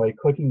that is by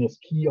clicking this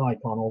key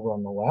icon over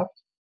on the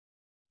left.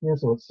 Here,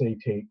 so let's say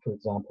take, for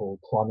example,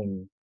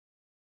 plumbing.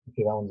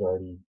 Okay, that one's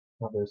already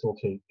not there, so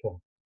we'll take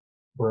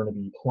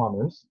Burnaby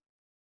Plumbers.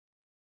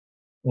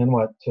 Then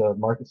what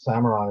Market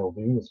Samurai will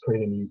do is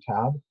create a new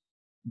tab,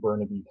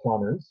 Burnaby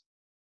Plumbers.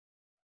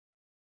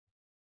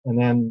 And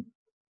then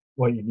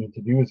what you need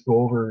to do is go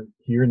over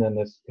here, and then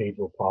this page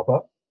will pop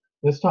up.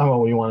 This time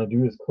what we want to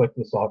do is click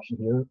this option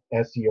here,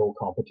 SEO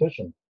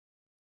Competition.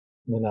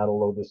 And then that'll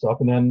load this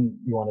up, and then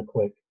you want to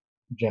click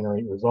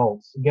Generate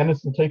Results. Again,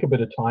 this will take a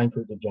bit of time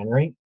for it to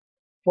generate.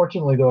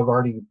 Fortunately, though, I've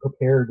already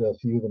prepared a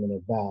few of them in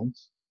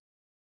advance.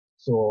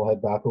 So we'll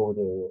head back over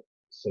to,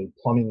 say,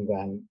 Plumbing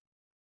Van.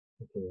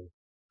 Okay.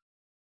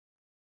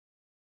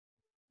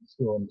 Let's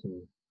go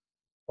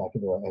back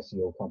into our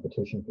SEO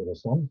competition for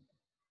this one.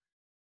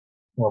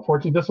 Now,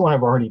 fortunately, this one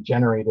I've already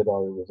generated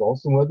our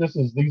results. And what this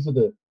is, these are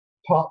the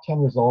top 10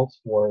 results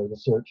for the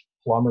search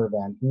plumber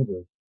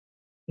Vancouver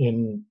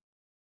in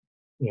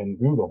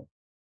Google.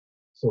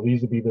 So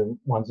these would be the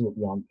ones that would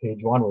be on page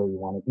one where we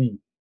want to be.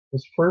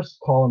 This first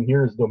column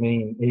here is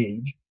domain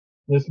age.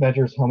 This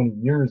measures how many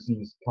years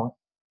these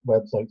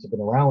websites have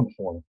been around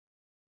for.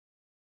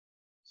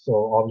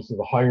 So obviously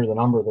the higher the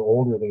number, the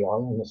older they are,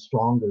 and the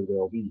stronger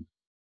they'll be.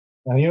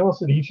 And you notice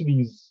that each of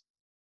these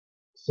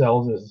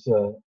cells is,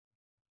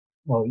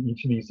 well,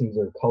 each of these things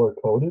are color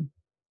coded.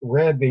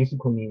 Red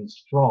basically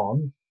means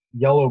strong,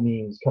 yellow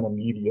means kind of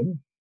medium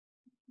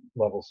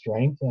level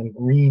strength, and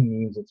green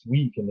means it's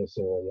weak in this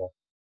area.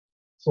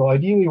 So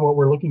ideally what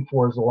we're looking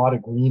for is a lot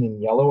of green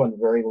and yellow and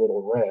very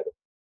little red,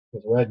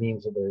 because red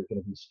means that there's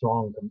going to be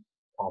strong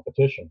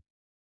competition.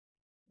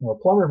 Now,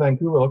 Plumber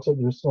Vancouver looks like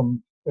there's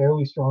some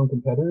fairly strong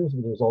competitors,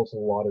 but there's also a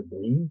lot of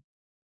green.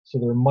 So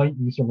there might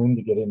be some room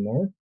to get in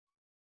there.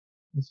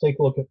 Let's take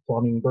a look at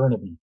Plumbing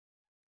Burnaby.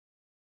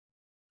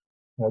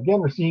 Now again,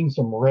 we're seeing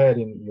some red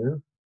in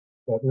here,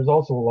 but there's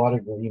also a lot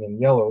of green and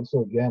yellow.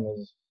 So again,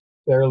 there's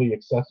fairly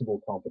accessible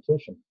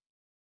competition.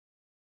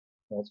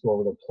 Now let's go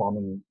over to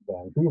Plumbing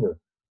Vancouver.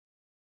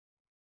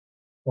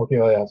 Okay,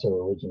 well, that's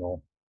our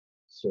original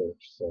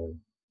search, so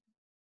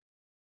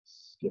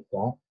skip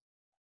that.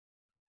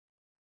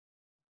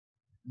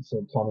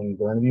 So Plumbing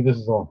Burnaby, this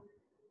is all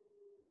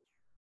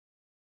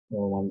the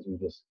ones we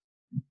just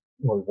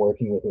were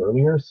working with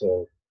earlier,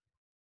 so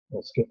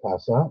we'll skip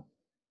past that.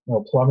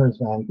 Now Plumbers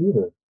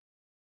Vancouver.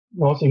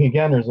 Noticing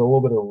again, there's a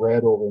little bit of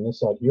red over on this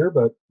side here,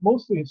 but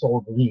mostly it's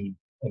all green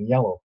and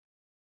yellow.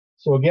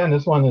 So again,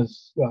 this one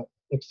has got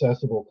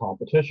accessible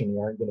competition. You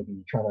aren't going to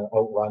be trying to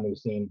outrun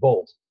Usain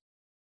Bolt.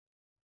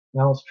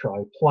 Now let's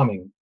try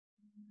plumbing,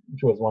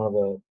 which was one of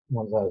the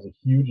ones that has a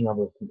huge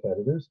number of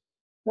competitors.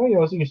 Now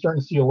so you're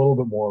starting to see a little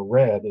bit more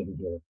red in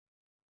here.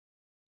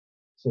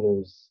 So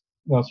there's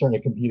starting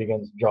to compete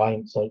against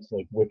giant sites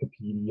like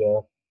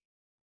Wikipedia,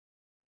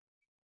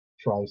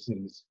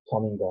 Tri-Cities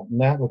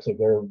Plumbing.net looks like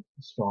they're a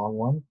strong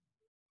one.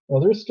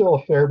 Well, there's still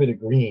a fair bit of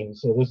green,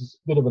 so this is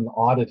a bit of an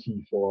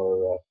oddity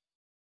for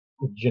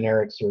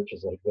generic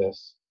searches like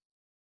this.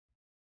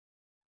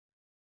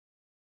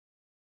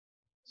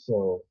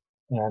 So,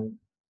 and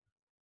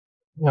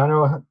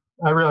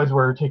I realize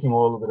we're taking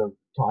a little bit of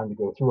time to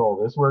go through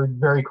all this. We're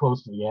very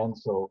close to the end,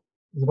 so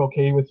is it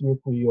okay with you if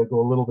we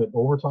go a little bit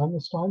over time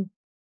this time?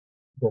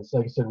 Because,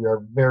 like I said, we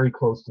are very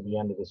close to the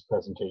end of this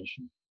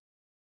presentation.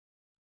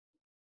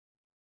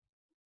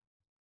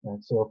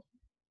 And so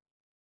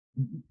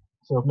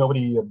if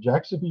nobody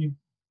objects,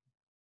 then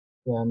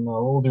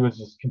what we'll do is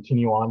just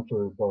continue on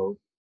for about,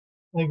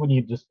 I think we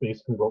need just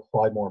basically about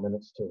 5 more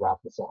minutes to wrap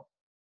this up.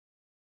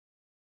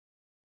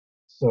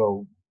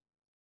 So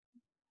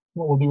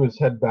what we'll do is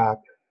head back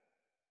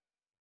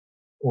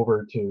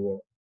over to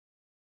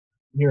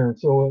here.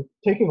 So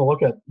taking a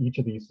look at each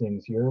of these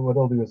things here, what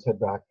I'll do is head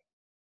back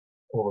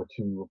over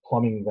to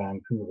Plumbing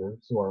Vancouver,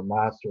 so our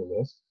master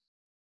list.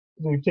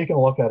 So we've taken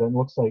a look at it, and it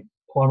looks like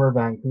Plumber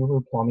Vancouver,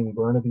 Plumbing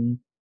Burnaby,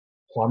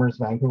 Plumbers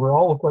Vancouver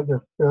all look like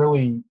they're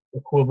fairly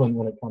equivalent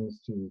when it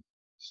comes to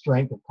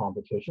strength of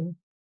competition.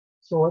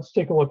 So let's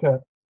take a look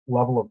at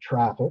level of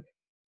traffic.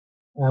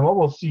 And what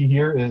we'll see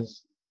here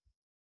is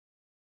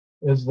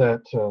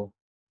that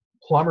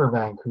Plumber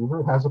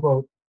Vancouver has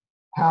about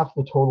half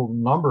the total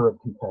number of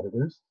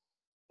competitors.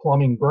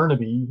 Plumbing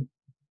Burnaby,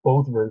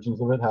 both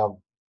versions of it have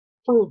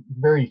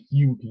very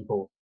few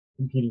people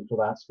competing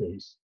for that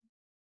space.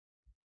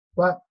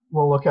 But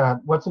we'll look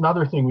at what's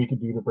another thing we could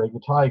do to break the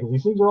tie, because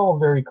these things are all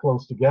very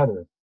close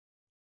together.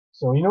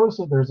 So you notice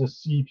that there's a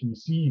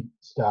CPC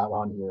stat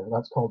on here.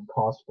 That's called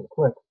cost per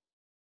click.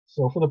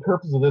 So for the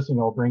purpose of this,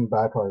 I'll bring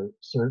back our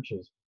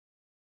searches.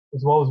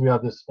 As well as we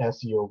have this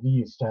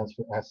SEOV, stands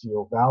for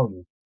SEO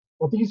value.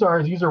 What these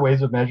are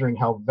ways of measuring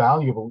how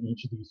valuable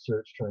each of these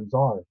search terms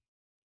are.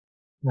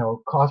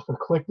 Now, cost per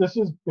click, this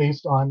is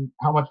based on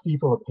how much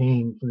people are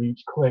paying for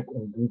each click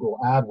in Google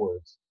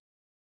AdWords.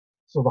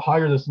 So the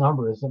higher this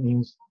number is, that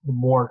means the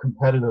more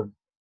competitive,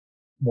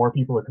 more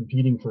people are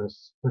competing for a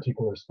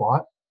particular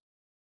spot.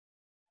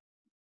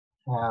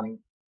 And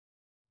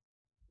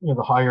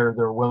the higher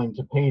they're willing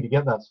to pay to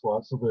get that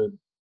spot, so the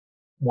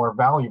more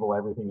valuable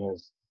everything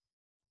is.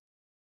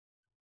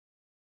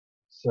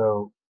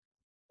 So,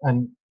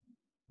 and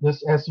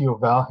this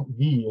SEO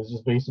V is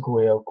just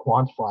basically a way of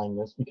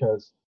quantifying this,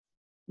 because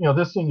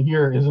this thing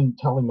here isn't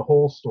telling the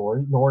whole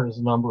story, nor is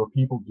the number of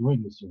people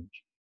doing the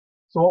search.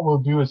 So what we'll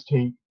do is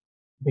take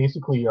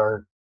basically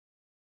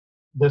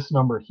this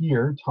number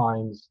here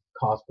times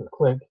cost per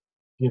click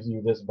gives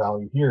you this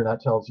value here.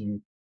 That tells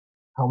you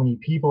how many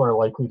people are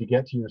likely to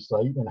get to your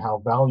site and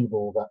how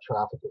valuable that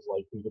traffic is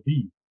likely to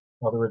be.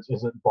 In other words,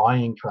 is it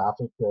buying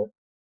traffic that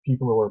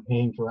people who are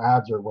paying for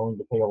ads are willing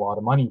to pay a lot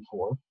of money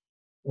for?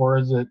 Or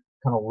is it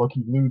kind of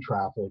looky-loo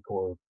traffic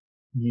or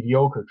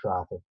mediocre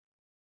traffic?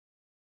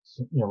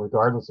 So,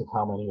 regardless of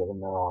how many of them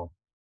there are.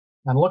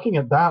 And looking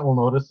at that, we'll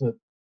notice that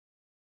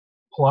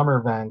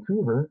Plumber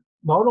Vancouver,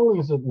 not only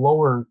is it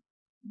lower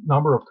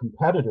number of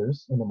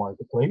competitors in the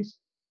marketplace,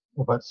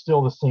 but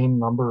still the same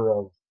number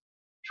of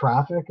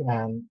traffic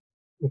and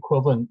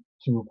equivalent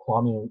to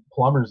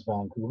Plumbers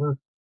Vancouver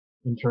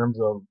in terms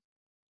of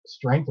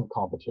strength of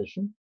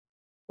competition.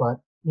 But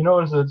you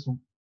notice it's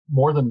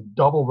more than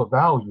double the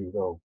value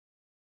though.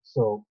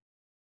 So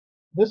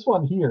this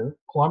one here,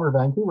 Plumber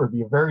Vancouver, would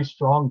be a very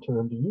strong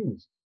term to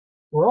use.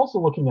 We're also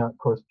looking at, of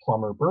course,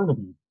 Plumber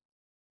Burnaby.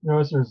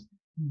 Notice there's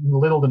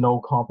little to no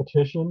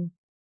competition.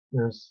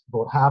 There's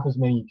about half as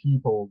many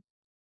people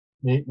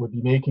would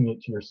be making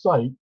it to your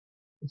site.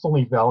 It's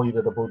only valued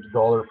at about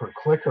 $1 per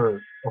click, or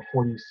a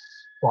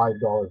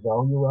 $45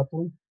 value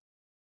roughly.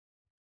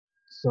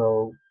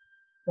 So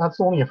that's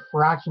only a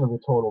fraction of the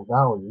total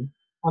value.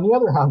 On the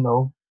other hand,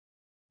 though,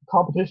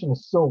 competition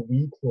is so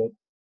weak that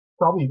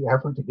probably the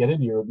effort to get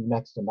into here would be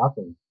next to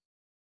nothing.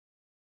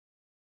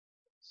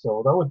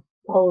 So that would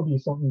probably be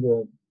something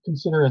to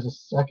consider as a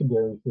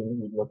secondary thing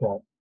that we'd look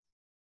at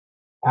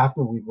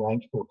after we've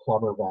ranked for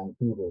Plumber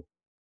Vancouver.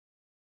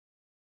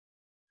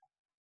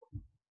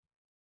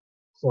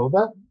 So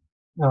that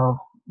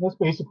this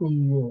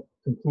basically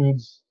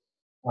concludes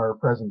our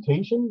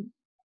presentation.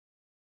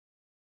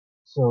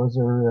 So is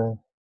there,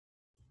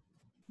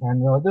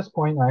 and at this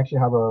point I actually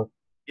have a.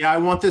 Yeah, I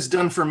want this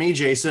done for me,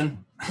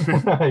 Jason.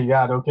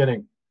 Yeah, no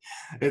kidding.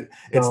 It's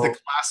the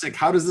classic,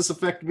 how does this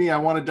affect me? I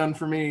want it done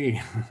for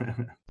me.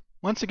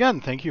 Once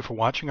again, thank you for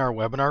watching our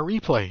webinar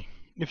replay.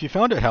 If you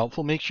found it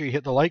helpful, make sure you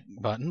hit the like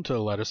button to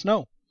let us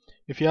know.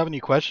 If you have any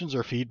questions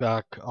or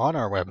feedback on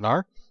our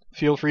webinar,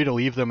 feel free to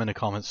leave them in the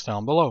comments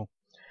down below.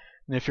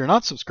 And if you're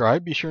not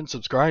subscribed, be sure and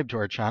subscribe to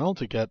our channel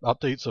to get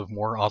updates of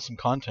more awesome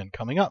content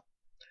coming up.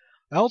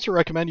 I also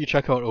recommend you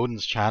check out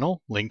Odin's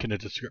channel, link in the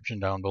description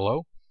down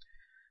below.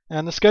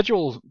 And the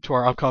schedule to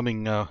our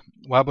upcoming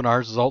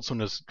webinars is also in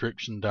the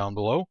description down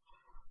below,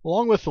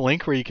 along with the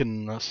link where you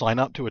can sign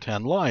up to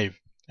attend live.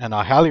 And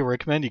I highly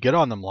recommend you get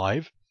on them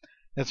live,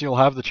 as you'll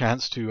have the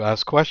chance to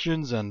ask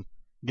questions and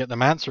get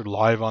them answered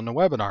live on the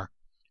webinar,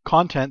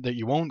 content that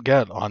you won't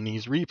get on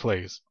these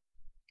replays.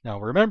 Now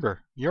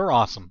remember, you're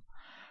awesome,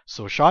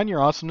 so shine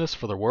your awesomeness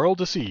for the world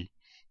to see.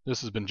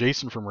 This has been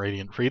Jason from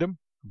Radiant Freedom.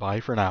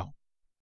 Bye for now.